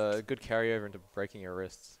 That's a good carryover into breaking your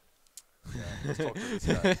wrists. Yeah, let's talk to this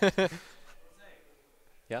guy.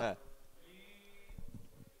 Yeah.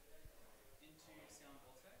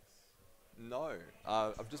 No,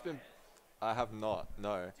 I've just been. I have not.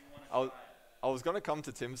 No, I was gonna come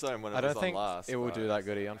to Tim Zone when I it don't was think on last. it will but do that,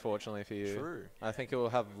 Goody, unfortunately for you. True. I think it will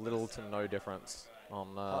have little to no difference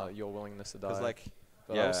on your willingness to die. Because like,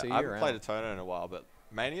 But yeah, I'll see you I haven't played a around. toner in a while, but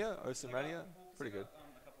Mania, Ocean Mania, pretty good.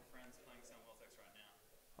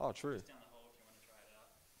 Oh, true.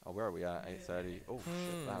 Oh, where are we at? 8:30. Oh shit,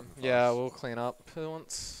 that happened Yeah, fast. we'll clean up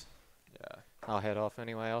once. Yeah, I'll head off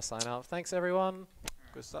anyway. I'll sign up. Thanks, everyone.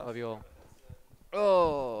 good stuff. Love you all.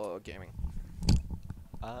 Oh, gaming.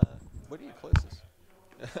 Where do you closest?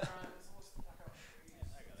 You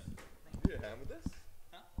need a hand with this?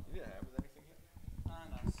 Huh? You need a hand with anything here? No,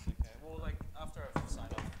 it's okay. Well, like, after I've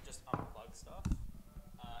signed off, just unplug stuff and,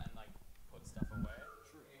 like, put stuff away.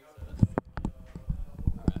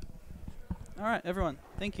 Alright, everyone.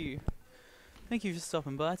 Thank you. Thank you for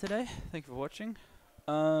stopping by today. Thank you for watching.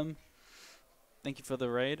 Thank you for the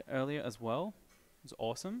raid earlier as well. It was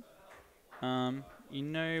awesome. You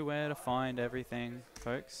know where to find everything,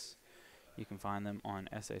 folks. You can find them on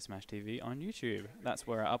SA Smash TV on YouTube. That's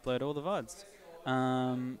where I upload all the VODs.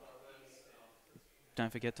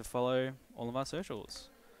 Don't forget to follow all of our socials.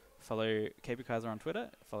 Follow KB Kaiza on Twitter.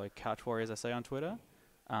 Follow Couch Warriors SA on Twitter.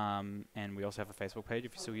 And we also have a Facebook page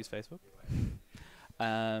if you still use Facebook.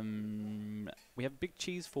 We have Big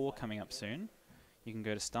Cheese 4 coming up soon. You can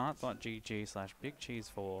go to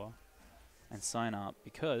start.gg/BigCheese4 and sign up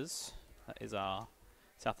because that is our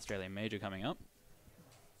South Australian major coming up.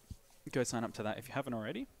 Go sign up to that if you haven't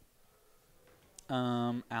already.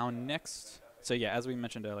 Our next... So yeah, as we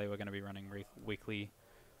mentioned earlier, we're going to be running weekly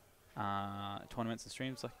tournaments and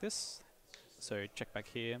streams like this. So check back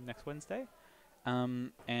here next Wednesday.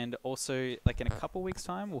 And also, like in a couple weeks'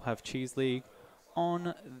 time, we'll have Cheese League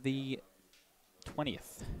on the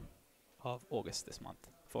 20th of August this month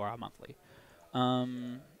for our monthly.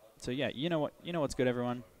 So yeah, you know what's good,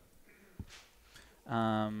 everyone.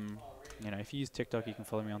 You know, if you use TikTok, you can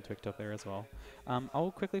follow me on TikTok there as well.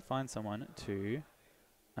 I'll quickly find someone to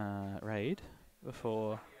raid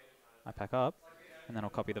before I pack up, and then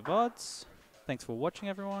I'll copy the VODs. Thanks for watching,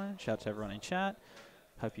 everyone. Shout out to everyone in chat.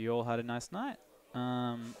 Hope you all had a nice night.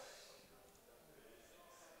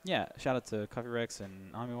 Yeah, shout out to Coffee Rex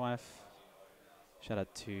and Army Wife. Shout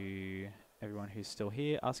out to everyone who's still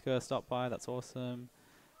here. Asuka stopped by, that's awesome.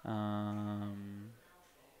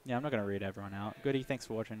 Yeah, I'm not going to read everyone out. Goody, thanks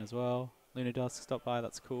for watching as well. Luna Dusk stopped by,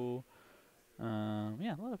 that's cool.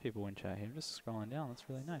 Yeah, a lot of people in chat here. I'm just scrolling down, that's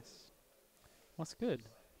really nice. What's good?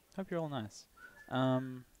 Hope you're all nice.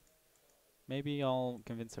 Maybe I'll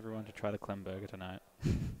convince everyone to try the Clem Burger tonight.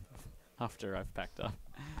 After I've packed up.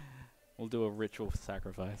 We'll do a ritual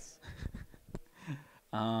sacrifice.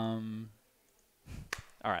 Alright,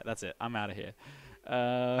 that's it. I'm out of here.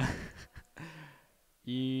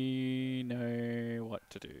 You know what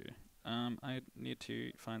to do. I need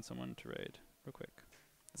to find someone to raid real quick.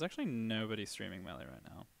 There's actually nobody streaming Melee right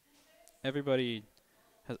now. Everybody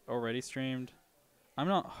has already streamed. I'm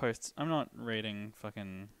not raiding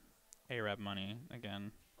fucking Arab money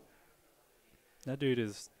again. That dude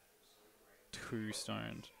is too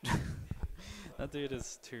stoned. That dude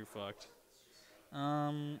is too fucked.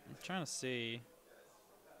 I'm trying to see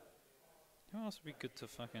who else would be good to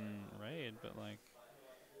fucking raid, but like,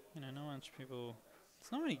 you know, no much people.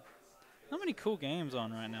 There's not many cool games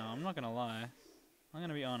on right now. I'm not gonna lie. I'm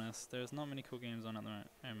gonna be honest. There's not many cool games on at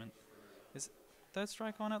the moment. Is Third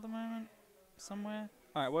Strike on at the moment? Somewhere?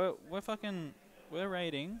 Alright, we're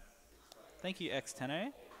raiding. Thank you,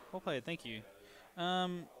 X10A. Well played, thank you.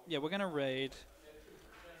 Yeah, we're gonna raid.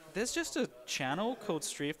 There's just a channel called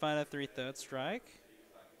Street Fighter 3 Third Strike.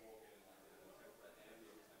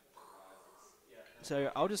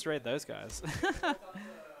 So I'll just raid those guys.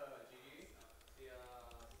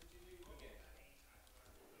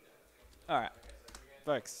 Alright,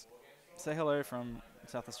 folks. Say hello from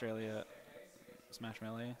South Australia Smash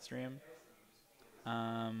Melee stream.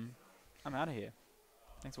 I'm out of here.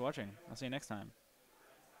 Thanks for watching. I'll see you next time.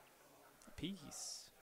 Peace.